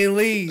Bentley and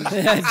leave.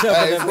 Hey,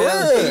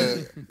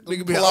 bro.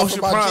 Nigga be at Pull off Ocean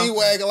of my Prime.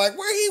 G-Wagon like,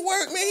 where he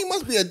work, man? He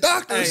must be a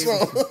doctor or Hey,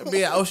 something.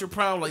 be at Ocean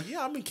Prime like,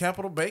 yeah, I'm in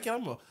Capital Bacon.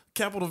 I'm a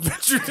Capital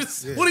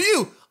Ventures. What are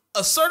you?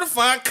 A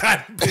certified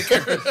cotton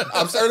picker.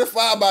 I'm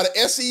certified by the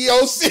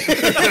SEOC.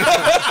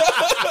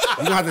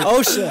 You know how to,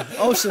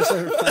 OSHA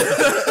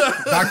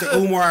certified. Dr.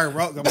 Umar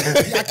wrote,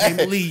 I can't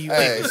believe you.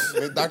 Hey,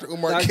 Dr.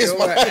 Umar Dr. kissed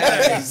my Umar.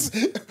 ass.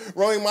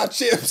 Rolling my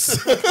chips.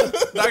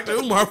 Dr.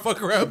 Umar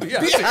fuck around me.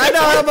 I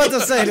know I'm about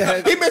to say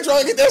that. He been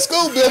trying to get that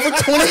school bill for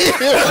 20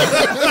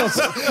 years.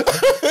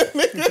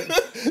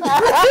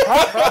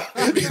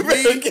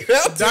 Me,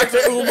 Dr.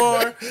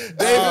 Umar,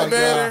 David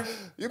Banner,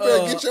 You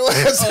better get your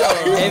ass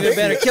out. David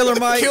Banner, Killer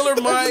Mike. Killer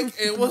Mike,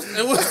 and what's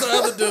the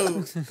other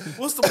dude?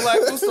 What's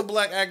the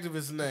black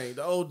activist's name?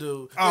 The old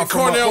dude. Oh, And from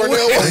Cornell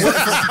Cornell West.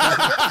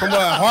 West. From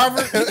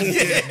Harvard?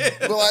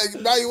 But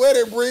like, now you went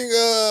and bring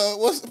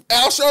what's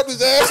Al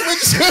Sharpton's ass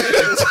with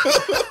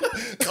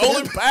you.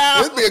 Colin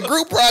Powell. It'd be a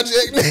group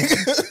project,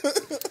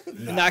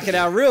 nigga. Knock it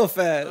out real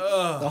fast.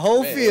 The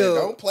whole field.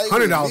 Don't play with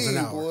 $100 me, an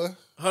hour. boy.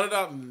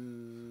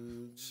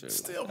 $100.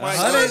 Still might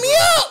Sign go. me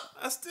up.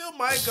 I still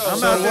might go. I'm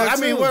So, not there I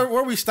mean, too.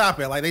 where we stop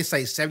at? Like they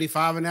say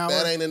 75 an hour?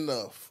 That ain't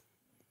enough.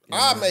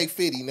 I make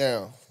 50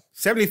 now.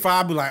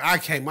 75 be like, I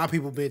can't. My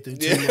people been through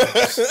too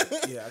much.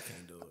 Yeah, I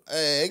can't do it.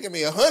 Hey, give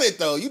me 100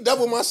 though. You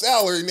double my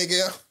salary,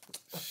 nigga.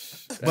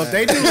 But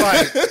they do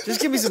like Just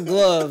give me some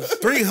gloves.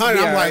 300. Be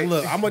I'm all like, right.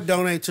 look, I'm gonna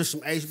donate to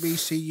some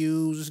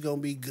HBCUs. It's gonna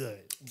be good.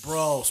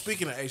 Bro,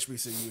 speaking of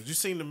HBCUs, you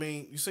seen the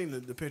meme? You seen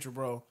the picture,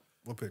 bro?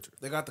 What picture?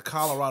 They got the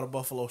Colorado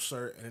Buffalo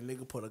shirt, and the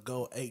nigga put a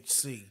go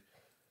HC, and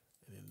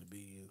then the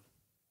BU.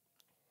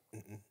 Yeah,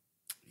 man.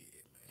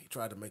 He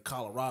tried to make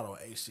Colorado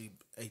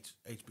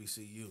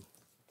HBCU.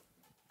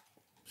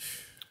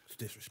 It's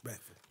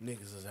disrespectful.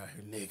 Niggas is out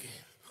here nigging.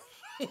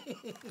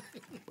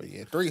 But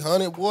yeah,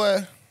 300,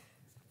 boy.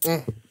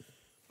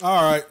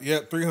 All right,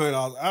 yep,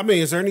 $300. I mean,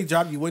 is there any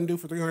job you wouldn't do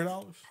for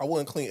 $300? I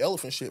wouldn't clean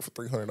elephant shit for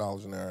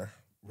 $300 an hour.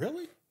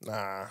 Really?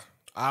 Nah.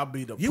 I'll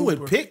be the You pooper.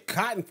 would pick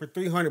cotton for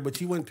 $300,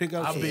 but you wouldn't pick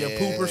up. I'll be shit.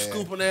 a pooper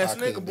scooping ass I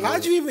couldn't nigga. do Boy.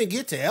 How'd you even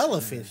get to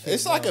elephant? shit,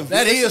 It's like a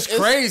That is it's-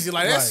 crazy.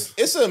 Like that's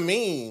It's a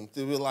meme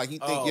to be like you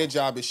think your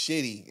job is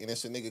shitty and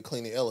it's a nigga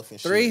cleaning elephant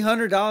shit.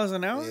 $300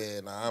 an hour?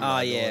 Yeah, nah, I'm Oh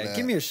not yeah, doing that.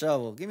 give me a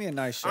shovel. Give me a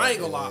nice shovel. I ain't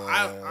gonna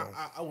lie.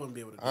 I wouldn't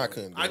be able to. Do I it.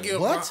 couldn't do I it. get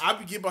What? I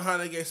be get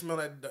behind that guy smell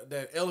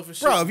that elephant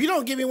shit. Bro, if you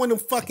don't give me one of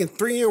them fucking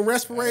 3M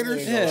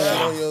respirators, You ain't gonna Yeah.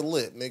 sit on your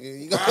lip,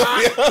 nigga. You gonna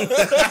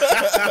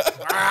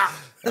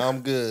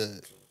I'm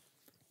good.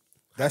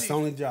 that's the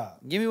only job.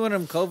 Give me one of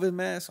them COVID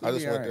masks. I We'll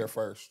just be went all there right.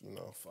 first, you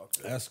know. Fuck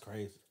that. That's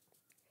crazy.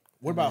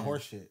 What about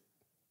horse shit?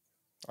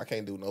 I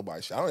can't do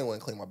nobody shit. I don't even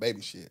want to clean my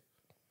baby shit.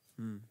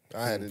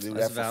 I had to do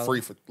That's that for valid.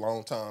 free for a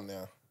long time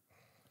now.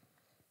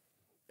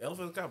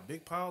 Elephants got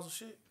big piles of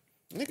shit.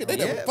 Nigga, they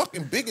Yeah. the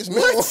fucking biggest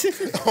mammal.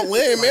 We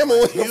ain't mammal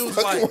in the Huge,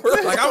 fucking like,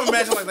 world. like I would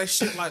imagine like they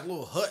shit like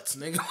little huts,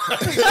 nigga.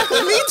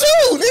 Me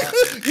too,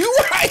 nigga. You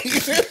right.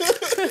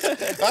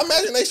 I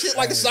imagine they shit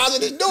like the size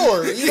of this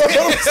door. You know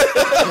what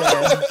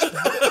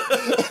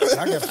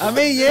I'm saying? I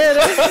mean, yeah,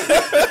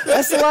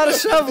 that's a lot of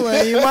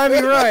shoveling. You might be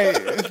right.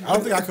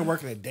 don't think I could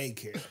work in a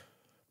daycare.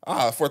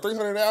 For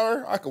 $300 an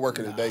hour, I could work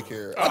at a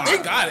daycare.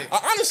 I got it.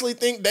 I honestly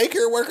think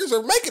daycare workers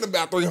are making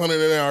about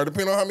 $300 an hour,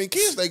 depending on how many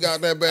kids they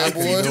got. That bad boy.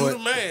 You do the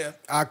math.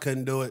 I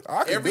couldn't do it.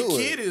 Every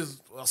kid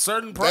is a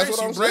certain price. That's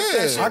what I'm you break that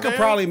saying. shit I could down.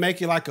 probably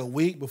make it like a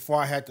week before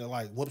I had to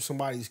like whoop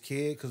somebody's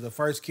kid because the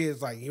first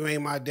kid's like, you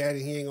ain't my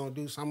daddy, he ain't gonna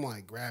do. So I'm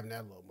like grabbing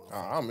that little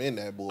motherfucker. I'm in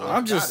that boy.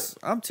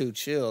 I'm too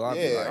chill. I'll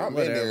be yeah, like, I'm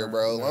whatever. in there,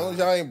 bro. As long as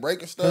y'all ain't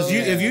breaking stuff.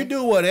 Because if you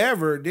do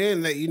whatever,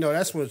 then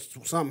that's when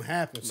something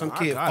happens. Some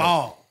kid got it.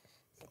 fall.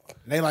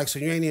 And they like, so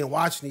you ain't even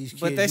watching these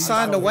kids. But they You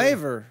signed a just-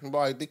 waiver.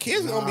 like the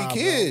kids gonna be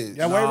kids.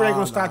 That waiver ain't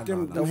gonna stop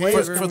them. The them waiver-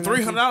 kids For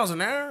coming in. $300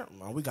 an hour,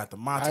 man, we got the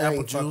Monty I ain't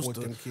apple fucking juice, with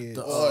the them kids.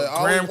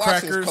 All graham we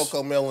watching crackers. is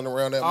Coco Melon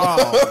around that.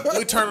 Oh,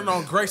 we turning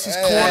on Gracie's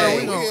Corner. Hey,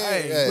 We gonna, yeah,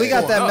 hey, yeah. We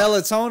got that going up.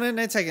 melatonin.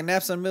 They taking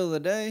naps in the middle of the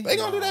day. They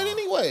gonna do that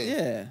anyway.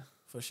 Yeah.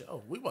 For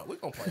sure. We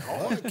gonna play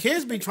hard.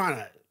 Kids be trying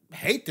to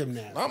hate them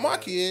now. Not my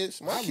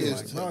kids. My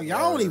kids. like, bro,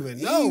 y'all don't even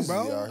know, easy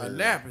bro. out A here.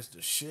 nap is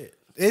the shit.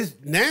 It's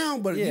now,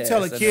 but Yeah, you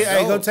tell a it's an kid, hey,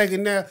 go adult. take a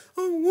nap.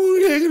 I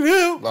want to take a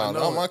nap. Nah, know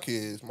not it. my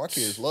kids. My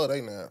kids love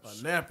they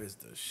naps. A nap is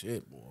the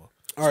shit, boy.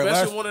 All right,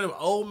 Especially last- one of them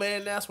old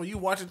man naps when you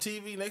watching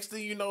TV. Next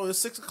thing you know, it's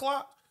 6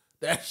 o'clock.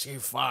 That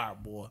shit fire,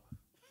 boy.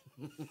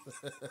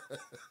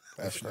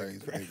 That's crazy.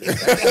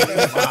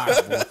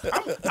 Fire, boy.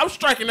 I'm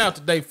striking out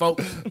today,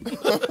 folks.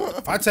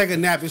 If I take a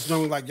nap, it's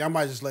normally like y'all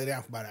might just lay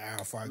down for about an hour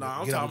before I Nah,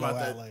 I'm get up talking and go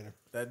about out that later.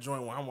 that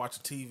joint where I'm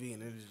watching TV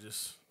and it is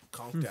just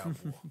conked out,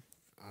 boy.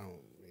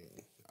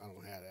 I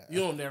don't have that. You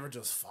don't never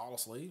just fall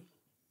asleep.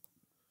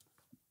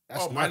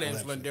 That's My narcolepsy.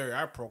 name's Lindari.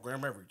 I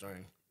program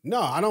everything. No,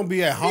 I don't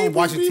be at home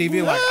watching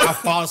TV like I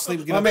fall asleep.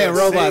 And get My up man at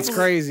Robot's 6.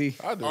 crazy.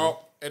 I do. Oh,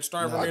 it's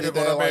time for I me to did go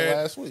that to like bed.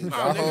 last week. Nah,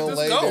 Got nigga, home, just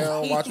lay go.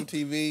 down, watching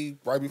TV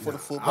right before the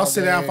football. I'll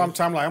sit down if game. I'm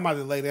time like I'm about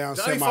to lay down.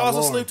 Johnny Set my falls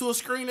alarm. asleep to a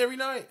screen every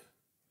night.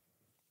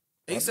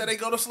 He said they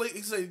go to sleep.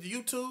 He said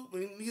YouTube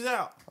and he's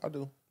out. I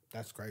do.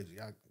 That's crazy.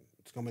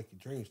 It's gonna make your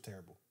dreams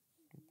terrible.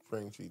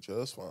 Dream feature.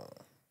 That's fine.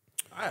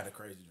 I had a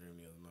crazy dream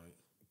the other night.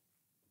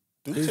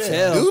 Do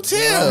tell. tell. Do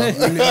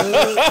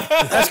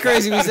tell. That's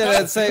crazy. We said it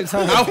at the same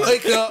time. I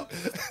wake up,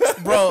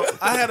 bro.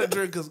 I had a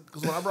dream because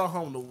when I brought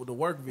home the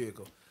work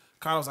vehicle,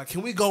 Carla was like,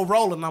 "Can we go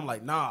rolling?" And I'm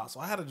like, "Nah." So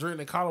I had a dream,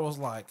 and Carla was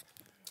like,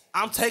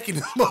 "I'm taking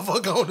this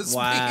motherfucker on the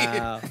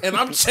Wow. speed, and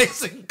I'm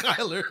chasing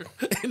Kyler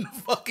in the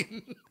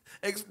fucking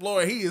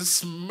Explorer. He is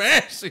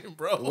smashing,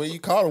 bro." When you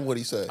caught him, what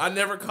he say? I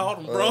never called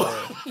him, bro.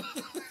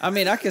 I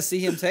mean, I could see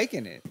him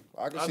taking it.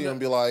 I can see him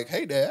be like,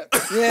 "Hey, Dad,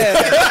 Yeah.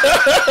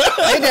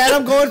 Hey, Dad,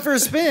 I'm going for a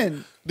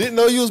spin. didn't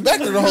know you was back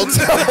there the whole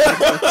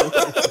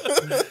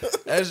time."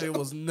 That shit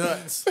was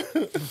nuts.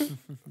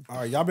 All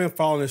right, y'all been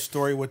following this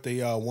story with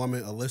the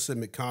woman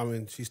Alyssa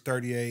McCommon. She's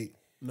 38.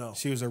 No.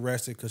 She was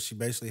arrested because she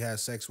basically had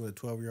sex with a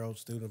 12-year-old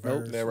student of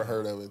hers. Never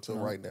heard of it until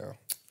right now.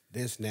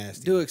 This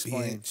nasty. Do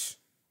explain. bitch.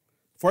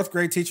 Fourth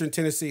grade teacher in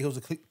Tennessee who was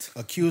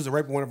accused of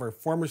raping one of her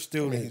former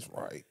students He's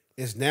right.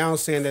 is now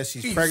saying that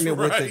she's He's pregnant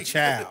with the right.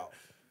 child.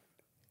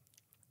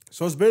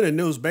 So it's been in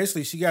the news.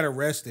 Basically, she got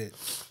arrested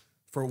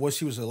for what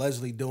she was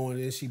allegedly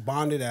doing, and she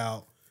bonded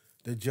out.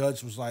 The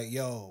judge was like,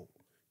 yo,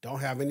 don't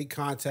have any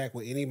contact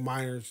with any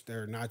minors that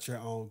are not your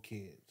own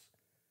kids.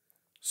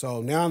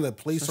 So now the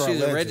police So are she's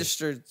alleging. a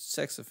registered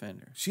sex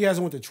offender. She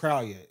hasn't went to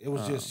trial yet. It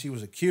was just she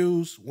was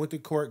accused, went to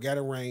court, got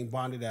arraigned,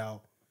 bonded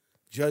out.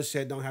 Judge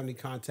said don't have any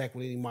contact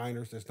with any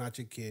minors. That's not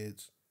your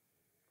kids.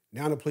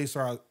 Now the police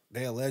are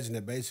they alleging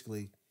that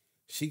basically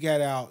she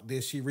got out,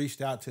 then she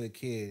reached out to the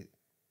kid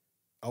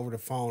over the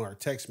phone or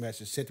text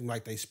message, sent him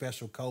like they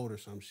special code or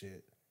some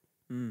shit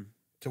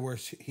to where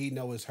he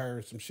know it's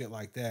her, some shit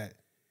like that.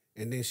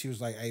 And then she was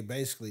like, "Hey,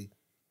 basically,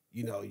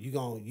 you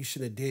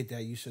shouldn't have did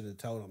that. You should have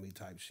told on me,"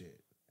 type shit.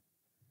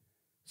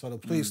 So the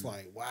police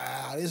like,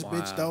 wow, this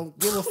bitch don't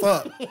give a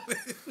fuck.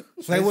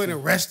 So they wouldn't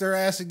arrest her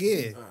ass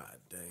again. God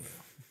damn.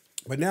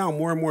 But now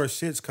more and more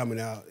shit's coming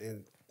out,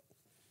 and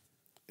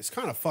it's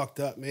kind of fucked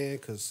up, man,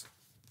 because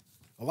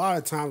a lot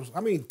of times, I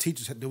mean,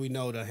 teachers do we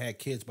know that had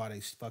kids by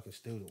their fucking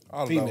students,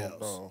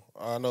 females. No.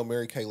 I know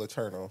Mary Kay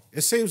Letourneau.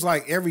 It seems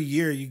like every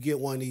year you get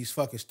one of these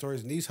fucking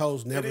stories, and these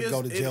hoes never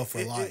go to jail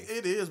for life.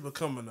 It is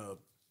becoming a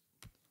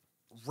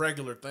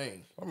regular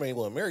thing. I mean,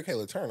 look, Mary Kay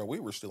Letourneau, we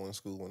were still in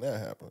school when that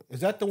happened.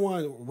 Is that the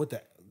one with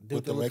the dude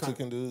With the that look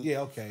Mexican dude?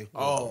 Yeah, okay.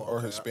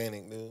 Or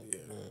Hispanic dude. Yeah.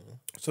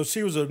 So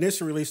she was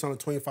initially released on a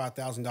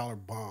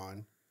 $25,000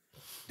 bond.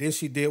 Then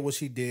she did what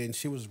she did, and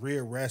she was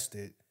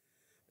rearrested.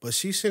 But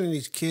she's sending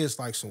these kids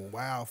like some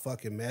wild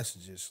fucking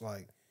messages.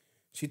 Like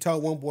she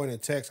told one boy in a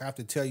text, "I have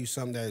to tell you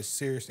something that is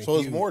serious and So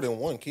it's huge." more than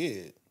one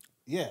kid.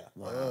 Yeah.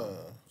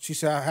 She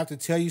said, "I have to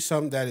tell you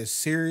something that is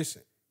serious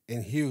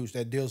and huge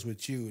that deals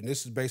with you." And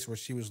this is basically where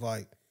she was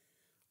like,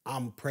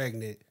 "I'm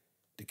pregnant.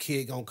 The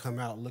kid gonna come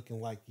out looking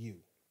like you."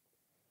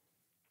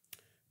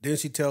 Then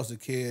she tells the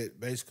kid,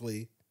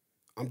 basically,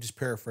 I'm just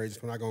paraphrasing,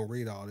 I'm not gonna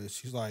read all this.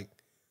 She's like,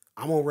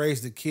 "I'm gonna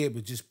raise the kid,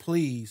 but just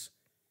please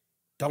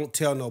don't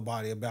tell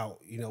nobody about,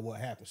 what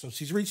happened." So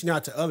she's reaching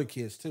out to other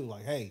kids too,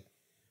 like, "Hey,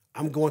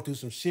 I'm going through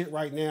some shit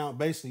right now.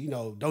 Basically,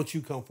 don't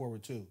you come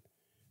forward too."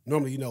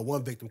 Normally,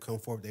 one victim come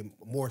forward,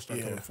 more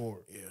start coming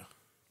forward. Yeah.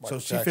 So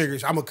she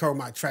figures I'm gonna cover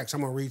my tracks.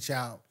 I'm gonna reach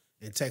out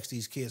and text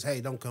these kids, hey,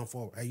 don't come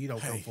forward. Hey, you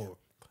don't come forward.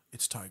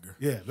 It's Tiger.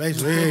 Yeah,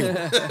 basically.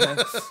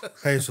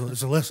 Hey, so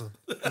it's Alyssa.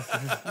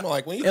 I'm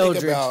like, when you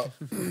think about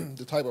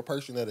the type of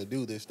person that'll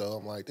do this, though,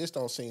 I'm like, this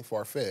don't seem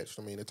far-fetched.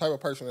 I mean, the type of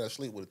person that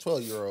sleep with a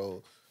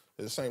 12-year-old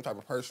is the same type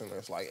of person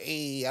that's like,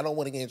 hey, I don't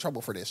want to get in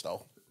trouble for this,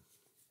 though.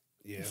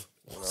 Yeah.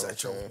 You know Is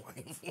that your what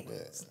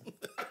wife?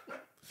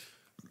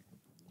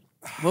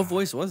 What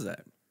voice was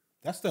that?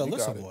 That's the You Alyssa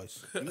got it.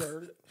 voice. You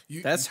heard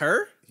it? That's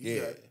her?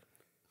 Yeah.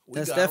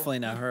 That's definitely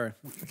not her.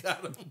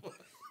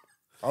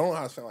 I don't know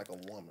how to sound like a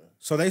woman.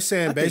 So they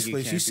saying I think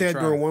basically, you can she if you said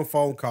try. during one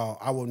phone call,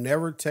 I will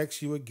never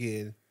text you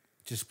again.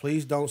 Just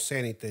please don't say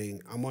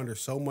anything. I'm under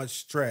so much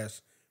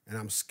stress and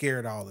I'm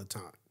scared all the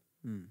time.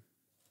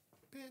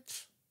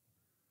 Bitch.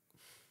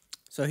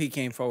 So he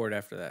came forward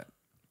after that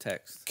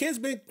text. Kids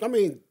been, I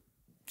mean,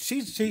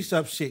 she's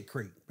up shit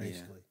creek,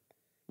 basically.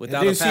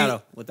 Without then a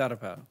paddle. Without a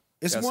paddle.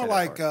 It's Gotta more say that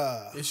like,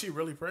 part. Is she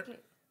really pregnant?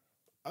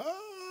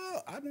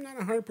 I'm not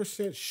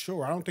 100%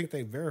 sure. I don't think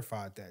they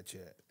verified that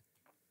yet.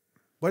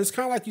 But it's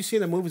kind of like you see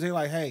in the movies, they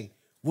like, hey,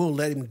 we'll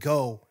let him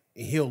go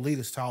and he'll lead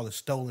us to all the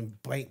stolen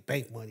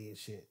bank money and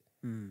shit.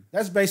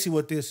 That's basically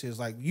what this is.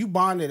 Like, you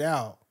bonded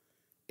out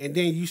and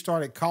then you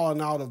started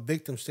calling all the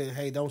victims saying,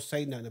 hey, don't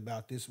say nothing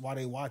about this while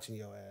they watching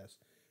your ass.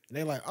 And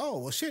they're like, oh,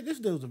 well, shit, this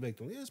dude's a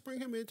victim. Yeah, let's bring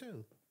him in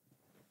too.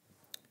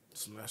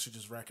 So now she's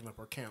just racking up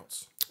her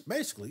counts.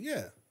 Basically,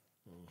 yeah.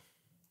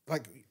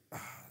 Like,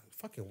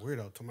 fucking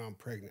weirdo told me I'm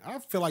pregnant. I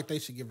feel like they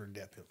should give her a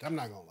death penalty. I'm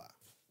not going to lie.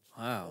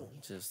 Wow.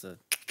 Just a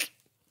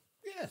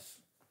Yes.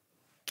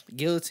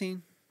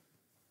 guillotine.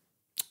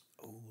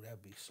 Oh,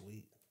 that'd be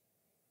sweet.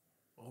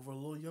 Over a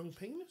little young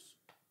penis?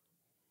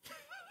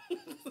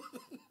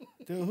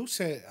 Dude, who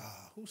said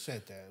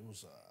that? It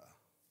was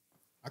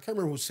I can't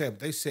remember who said it, but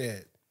they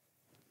said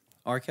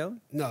R. Kelly?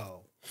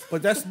 no.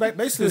 But that's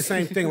basically the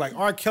same thing. Like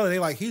R. Kelly, they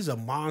like he's a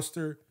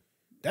monster.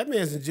 That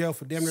man's in jail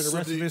for damn near the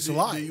rest of his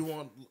life. Do you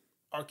want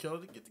R.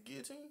 Kelly to get the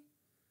guillotine?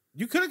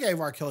 You could have gave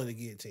R. Kelly the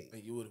guillotine.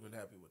 And you would have been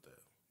happy with that.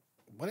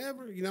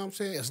 Whatever, you know what I'm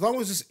saying? As long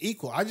as it's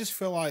equal. I just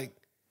feel like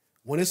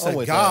when it's I'm a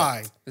with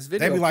guy, It's they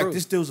video be like, proof.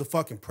 this dude's a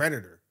fucking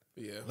predator.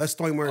 Yeah. Let's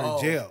throw him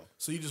in jail.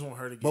 So you just want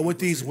her to get But with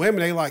equal these treatment.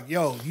 women, they like,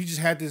 yo, you just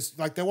had this,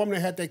 like that woman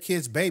that had that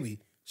kid's baby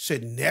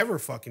should never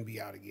fucking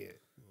be out again.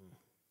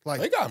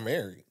 Like, They got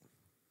married.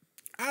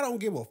 I don't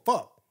give a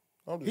fuck.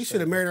 I'm just He should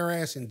have saying. married her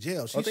ass in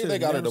jail. She I think should they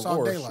have got a never saw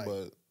divorce, daylight.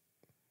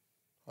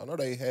 but I know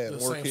they had The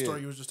more same kids.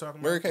 story you was just talking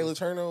about? Mary Kay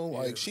Letourneau,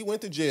 like, she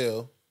went to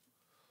jail.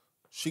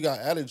 She got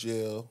out of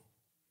jail.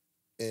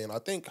 And I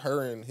think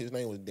her and his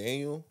name was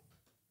Daniel.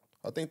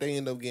 I think they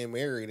ended up getting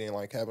married and,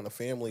 like, having a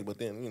family. But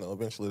then,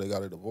 eventually they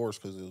got a divorce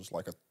because it was,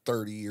 like, a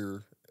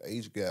 30-year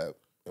age gap.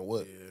 And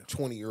what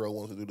 20-year-old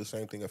wants to do the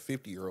same thing a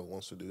 50-year-old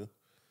wants to do.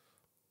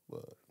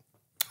 But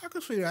I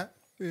can see that.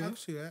 I can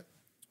see that.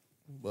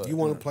 But You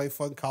want to play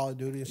fucking Call of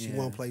Duty and she Yeah.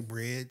 want to play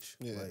Bridge.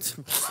 yeah, Like,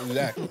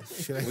 exactly.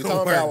 shit ain't We gonna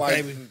talking about, work,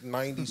 like, baby.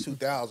 90s,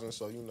 2000,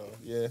 so,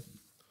 yeah,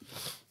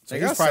 So They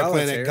he's got probably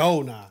playing solitaire. that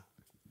gold now.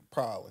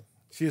 probably.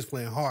 She is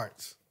playing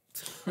hearts.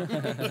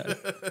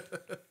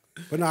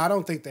 But no, I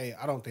don't think they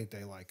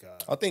like.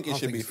 I think it don't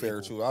should think be it's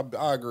fair equal. too.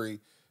 I agree.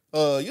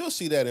 You'll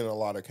see that in a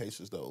lot of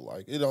cases though.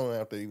 Like it don't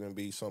have to even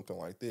be something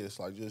like this.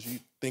 Like just you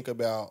think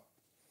about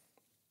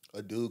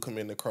a dude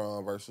committing a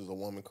crime versus a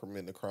woman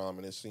committing a crime,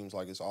 and it seems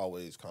like it's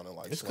always kind of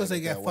like It's because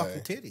they slanted got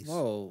that fucking way. titties.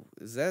 Whoa.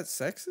 Is that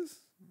sexist?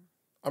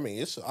 I mean,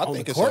 I On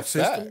think the it's court a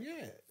system, fact.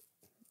 yeah.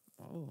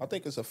 I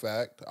think it's a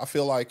fact. I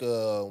feel like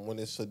when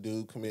it's a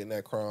dude committing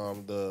that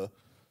crime, the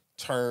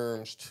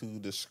terms to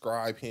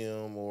describe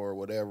him or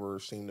whatever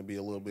seem to be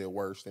a little bit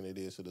worse than it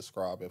is to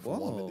describe if a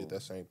woman Whoa. did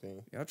that same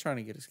thing. Y'all trying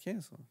to get us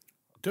canceled.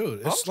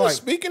 Dude, I'm it's just like.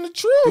 speaking the Do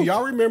truth.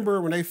 y'all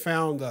remember when they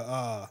found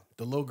the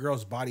little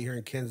girl's body here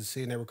in Kansas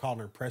City and they were calling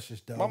her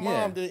Precious Doe? My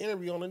mom did an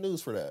interview on the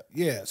news for that.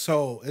 Yeah,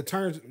 so it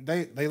turns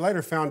they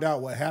later found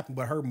out what happened,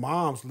 but her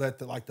mom's let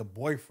the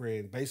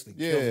boyfriend basically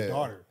kill the Yeah.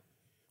 daughter.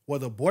 Well,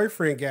 the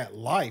boyfriend got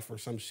life or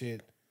some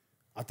shit.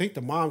 I think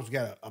the mom's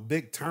got a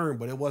big term,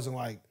 but it wasn't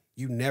like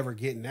you never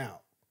getting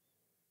out.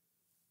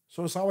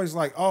 So it's always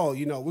like, oh,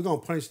 we're gonna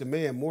punish the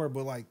man more,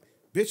 but like,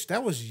 bitch,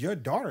 that was your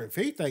daughter. If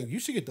anything, you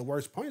should get the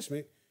worst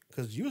punishment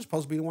because you were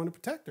supposed to be the one to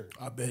protect her.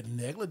 I bet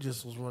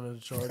negligence was one of the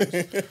charges.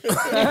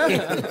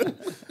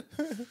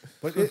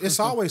 But it's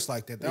always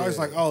like that. They're always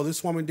like, oh,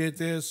 this woman did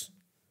this,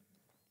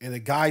 and the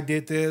guy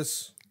did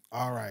this.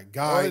 All right,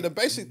 guy. The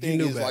basic you thing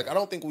knew is better. like I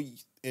don't think we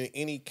in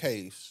any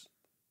case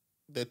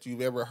that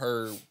you've ever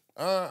heard.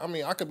 I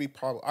mean, I could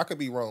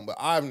be wrong, but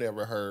I've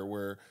never heard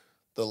where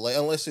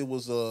unless it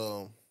was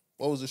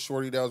what was the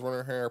shorty that was running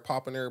her hair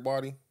popping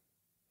everybody,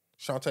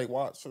 Shantae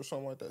Watts or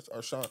something like that,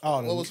 or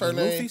Oh, what was her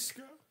name? Luffy's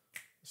girl?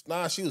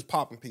 Nah, she was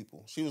popping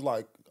people. She was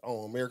like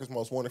on America's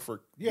Most Wanted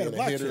for Yeah, the being a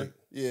black hitter. chick.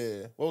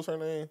 Yeah, what was her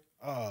name?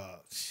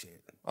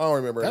 Shit. I don't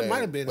remember her That name. might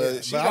have been but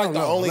it, she's but I like don't the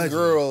know, only allegedly.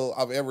 girl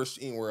I've ever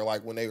seen where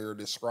like when they were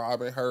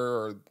describing her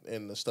or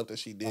and the stuff that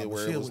she did, Oh, but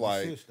where she it was with the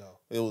like fish, though.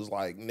 it was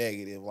like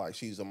negative, like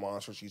she's a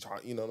monster, she's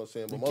hot, you know what I'm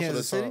saying? But In most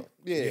Kansas of the City?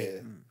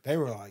 time, yeah. They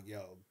were like,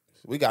 yo,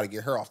 We got to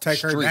get her off Take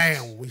the her streets.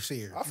 down when we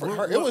see her. I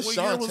forgot. It was what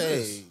year was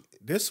Shantae.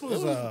 This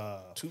was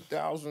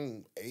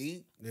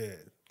 2008. yeah.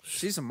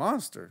 She's a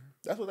monster.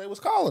 That's what they was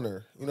calling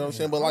her. You know what I'm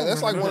saying? But like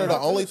that's like one of the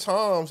only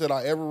times that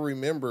I ever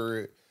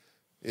remember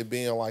it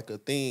being like a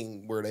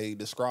thing where they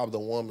describe the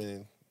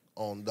woman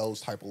on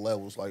those type of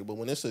levels. Like, but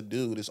when it's a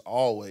dude, it's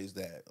always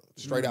that.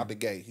 Straight out the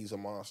gate, he's a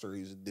monster,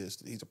 he's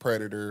a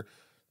predator.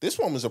 This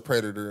woman's a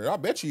predator. I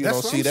bet you That's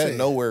don't what see I'm that saying.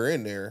 nowhere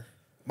in there.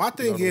 My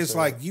thing what I'm is saying?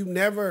 like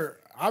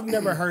I've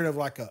never heard of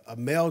like a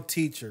male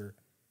teacher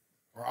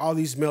or all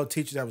these male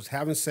teachers that was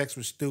having sex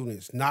with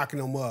students, knocking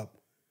them up,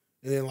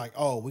 and then like,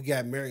 oh, we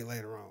got married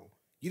later on.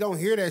 You don't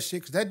hear that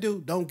shit because that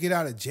dude don't get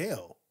out of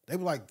jail. They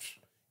be like,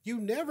 you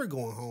never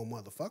going home,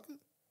 motherfucker.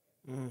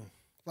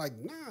 Like,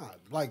 nah.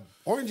 Like,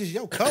 orange is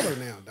your color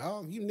now,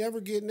 dog. You never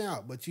getting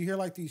out. But you hear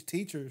like these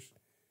teachers,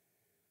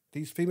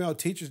 these female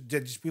teachers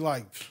that just be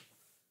like,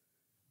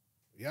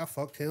 yeah, I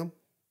fucked him.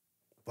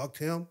 Fucked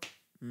him.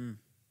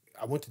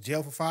 I went to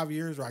jail for 5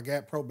 years, or I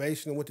got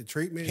probation and went to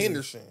treatment.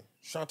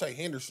 Shantae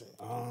Henderson.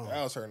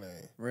 That was her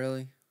name.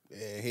 Really? Yeah,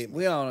 it hit me.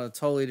 We on a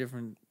totally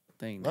different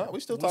thing. No, we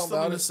still We're talking still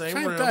in about the it. same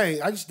Same realm.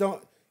 thing. I just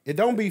don't. It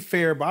don't be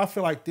fair, but I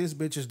feel like this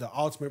bitch is the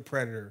ultimate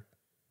predator,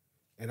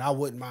 and I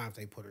wouldn't mind if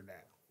they put her down.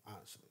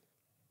 Honestly,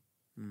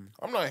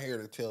 I'm not here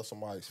to tell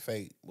somebody's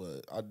fate,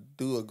 but I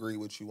do agree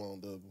with you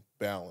on the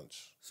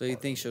balance. So you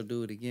think she'll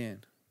do it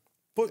again?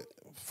 but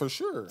For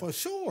sure. for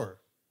sure.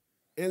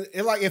 And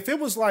like, if it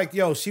was like,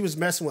 yo, she was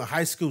messing with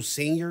high school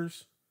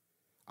seniors,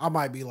 I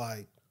might be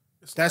like,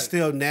 that's like-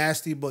 still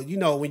nasty. But you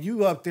know, when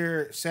you up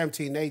there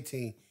 17,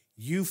 18,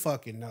 you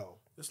fucking know.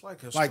 It's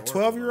like Like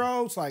historical,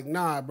 12-year-olds, like,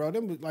 nah, bro,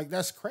 them like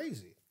that's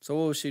crazy. So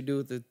what would she do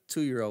with the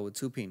 2-year-old with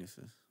 2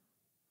 penises?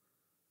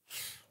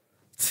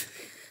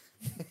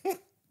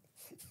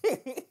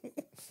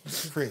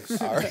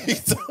 Chris, All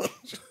right.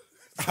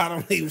 I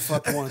don't even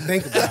fucking want to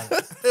think about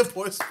it. That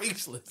boy's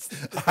speechless.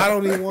 I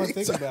don't even want to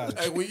think about it.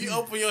 Hey, when you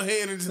open your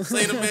head and just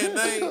say the man's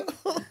name,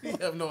 you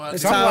have no idea.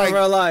 So I'm Time like- of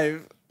her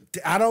life.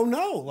 I don't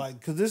know, like,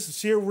 because this is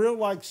she a real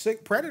like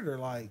sick predator.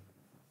 Like,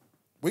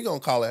 We gonna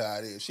call it how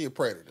it is. She a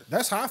predator.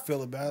 that's how I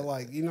feel about it.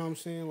 Like, you know what I'm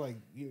saying? Like,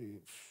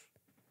 you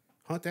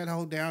hunt that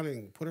hoe down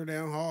and put her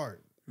down hard,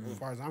 as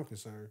far as I'm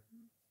concerned.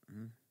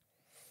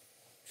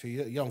 So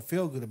you don't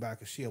feel good about it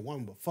because she a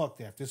woman, but fuck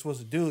that. If this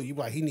was a dude, you be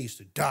like, he needs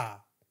to die.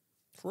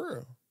 For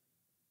real.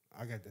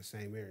 I got that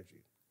same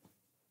energy.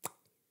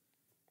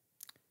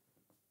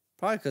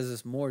 Probably because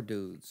it's more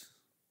dudes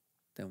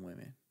than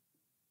women.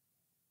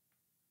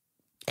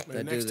 Man,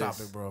 that next do this.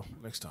 topic, bro.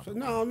 Next topic.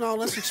 So no,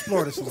 let's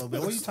explore this a little bit.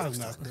 What are you talking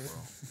about, Chris?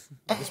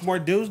 There's more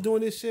dudes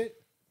doing this shit?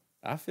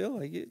 I feel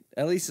like it.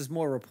 At least it's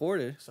more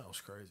reported. Sounds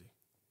crazy.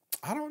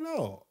 I don't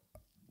know.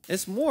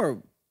 It's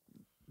more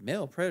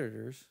male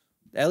predators.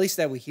 At least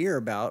that we hear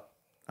about.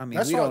 I mean,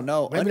 That's we all- don't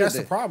know. Maybe that's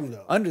the problem,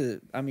 though.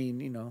 I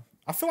mean, you know,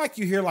 I feel like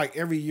you hear like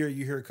every year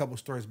you hear a couple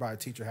stories about a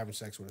teacher having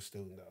sex with a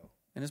student, though.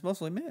 and it's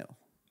mostly male.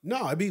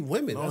 No, it'd be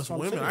women. No, That's it's what I'm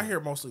women. saying. I hear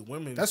mostly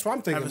women. That's what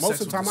I'm thinking. having Most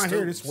sex of the with time I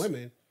hear it's students.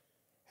 women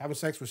having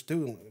sex with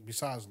students.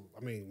 Besides, I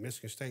mean,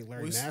 Michigan State,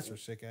 Larry We s- Nassar,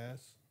 sick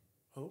ass.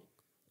 Who?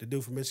 The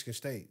dude from Michigan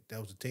State that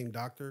was a team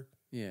doctor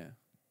Yeah,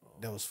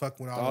 that was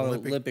fucking with all, all the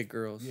the Olympic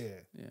girls. Yeah.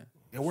 yeah.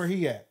 And where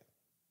he at?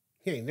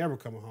 He ain't never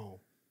coming home.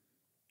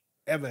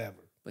 Ever.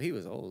 But he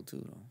was old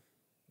too, though.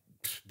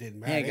 Didn't He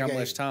matter. ain't They got gave-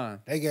 much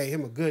time. They gave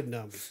him a good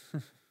number.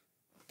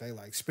 They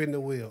like spin the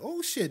wheel.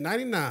 Oh shit,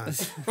 99.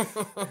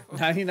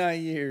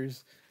 99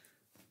 years.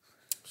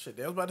 Shit,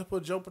 they was about to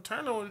put Joe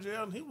Paterno in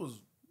jail, and he was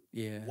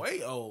Yeah.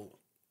 way old.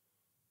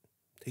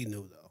 He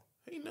knew though.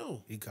 He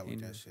knew. He covered He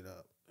that knew. shit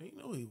up. He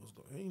knew he was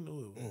going. He knew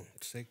it. Was,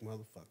 Sick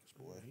motherfuckers,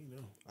 boy. He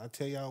knew. I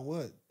tell y'all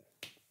what.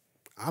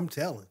 I'm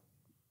telling.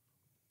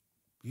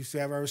 You see,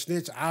 I've ever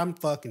snitched? I'm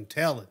fucking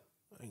telling.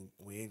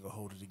 We ain't gonna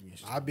hold it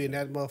against you. I be in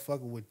that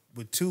motherfucker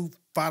with 2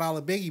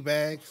 $5 biggie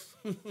bags.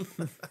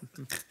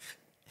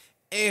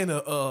 And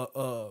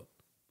a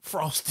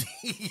frosty.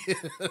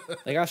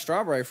 They got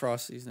strawberry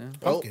frosties now.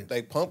 Pumpkin.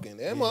 They pumpkin.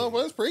 That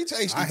motherfucker's pretty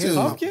tasty I hit too.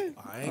 pumpkin.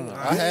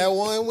 I had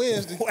one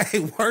Wednesday.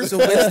 Wait, words of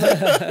wisdom.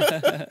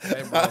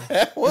 Hey, bro,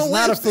 One It's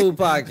not a Wednesday. food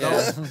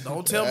podcast.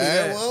 don't tell me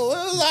That that. one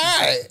was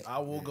alright. I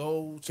will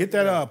go. Get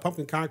that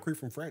pumpkin concrete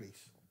from Freddy's.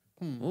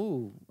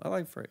 Ooh, I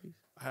like Freddy's.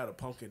 I had a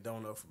pumpkin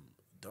donut from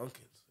Dunkin's.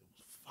 It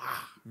was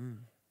fire.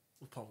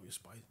 With pumpkin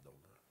spice donut.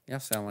 Y'all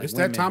sound like It's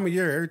women. that time of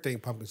year, everything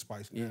pumpkin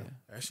spice now. Yeah.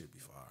 That should be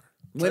fire.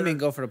 Women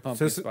go for the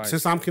pumpkin Since, spice.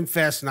 since I'm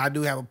confessing, I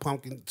do have a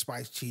pumpkin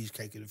spice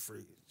cheesecake in the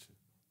fridge.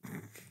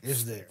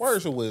 It's there.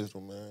 Words of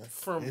wisdom, man.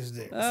 From, It's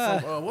there.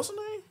 from what's the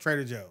name?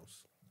 Trader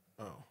Joe's.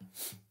 Oh,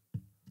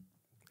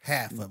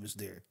 Half of it's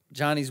there.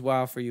 Johnny's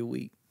Wild for Your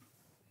Week.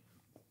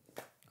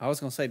 I was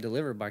gonna say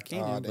delivered by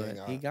Kenyon, dang,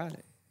 but he got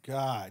it.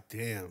 God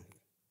damn.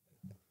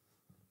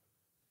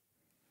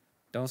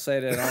 Don't say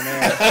that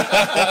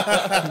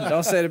on air.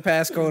 Don't say the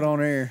passcode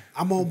on air.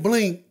 I'm on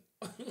blink.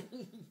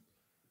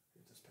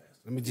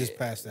 Let me just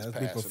pass that. Let's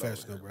be pass it over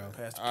professional, bro.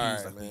 past the All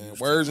peas right, like we man. used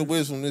to. Words of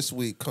wisdom this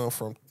week come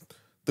from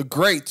the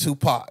great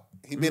Tupac.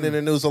 He been in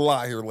the news a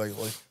lot here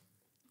lately.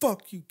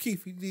 Fuck you,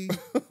 Keefy D.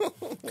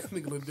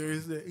 Nigga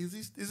Ladarius said, is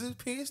his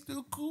pants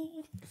still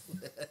cool?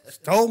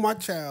 Stole my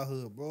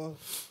childhood, bro.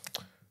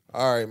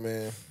 All right,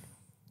 man.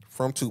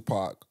 From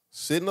Tupac.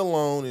 Sitting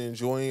alone and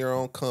enjoying your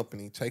own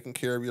company, taking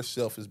care of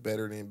yourself is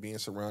better than being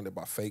surrounded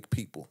by fake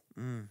people.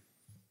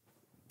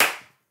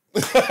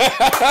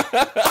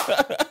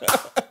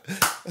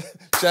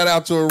 Shout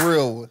out to a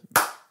real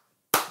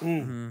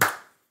one.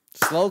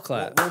 Slow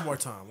clap. One more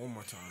time. One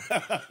more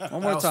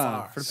time.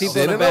 fire. For the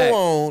people in the Sitting back.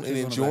 alone and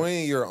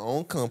enjoying your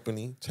own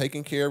company,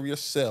 taking care of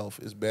yourself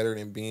is better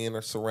than being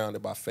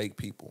surrounded by fake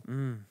people.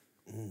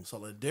 So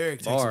let Derek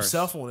take Bars.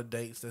 himself on the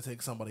dates, then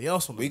take somebody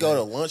else on the We date. go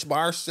to lunch by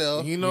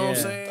ourselves. You know what I'm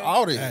Yeah. saying?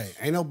 All this. Hey,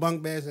 ain't no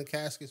bunk beds and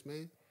caskets,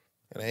 man.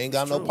 And they ain't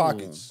got no true.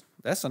 pockets.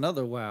 That's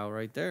another wow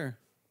right there.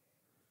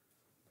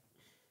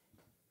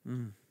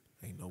 Ain't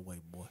no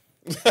way, boy.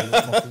 Ain't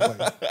no fucking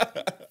way.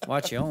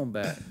 Watch your own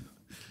back.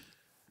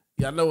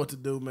 Y'all know what to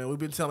do, man. We've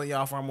been telling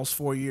y'all for almost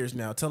 4 years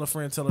now. Tell a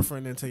friend,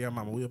 then tell your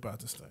mama. We about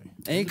this thing.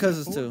 And your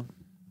cousins too.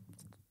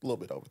 A little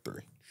bit over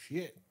 3.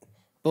 Shit.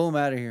 Boom,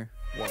 out of here.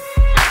 One.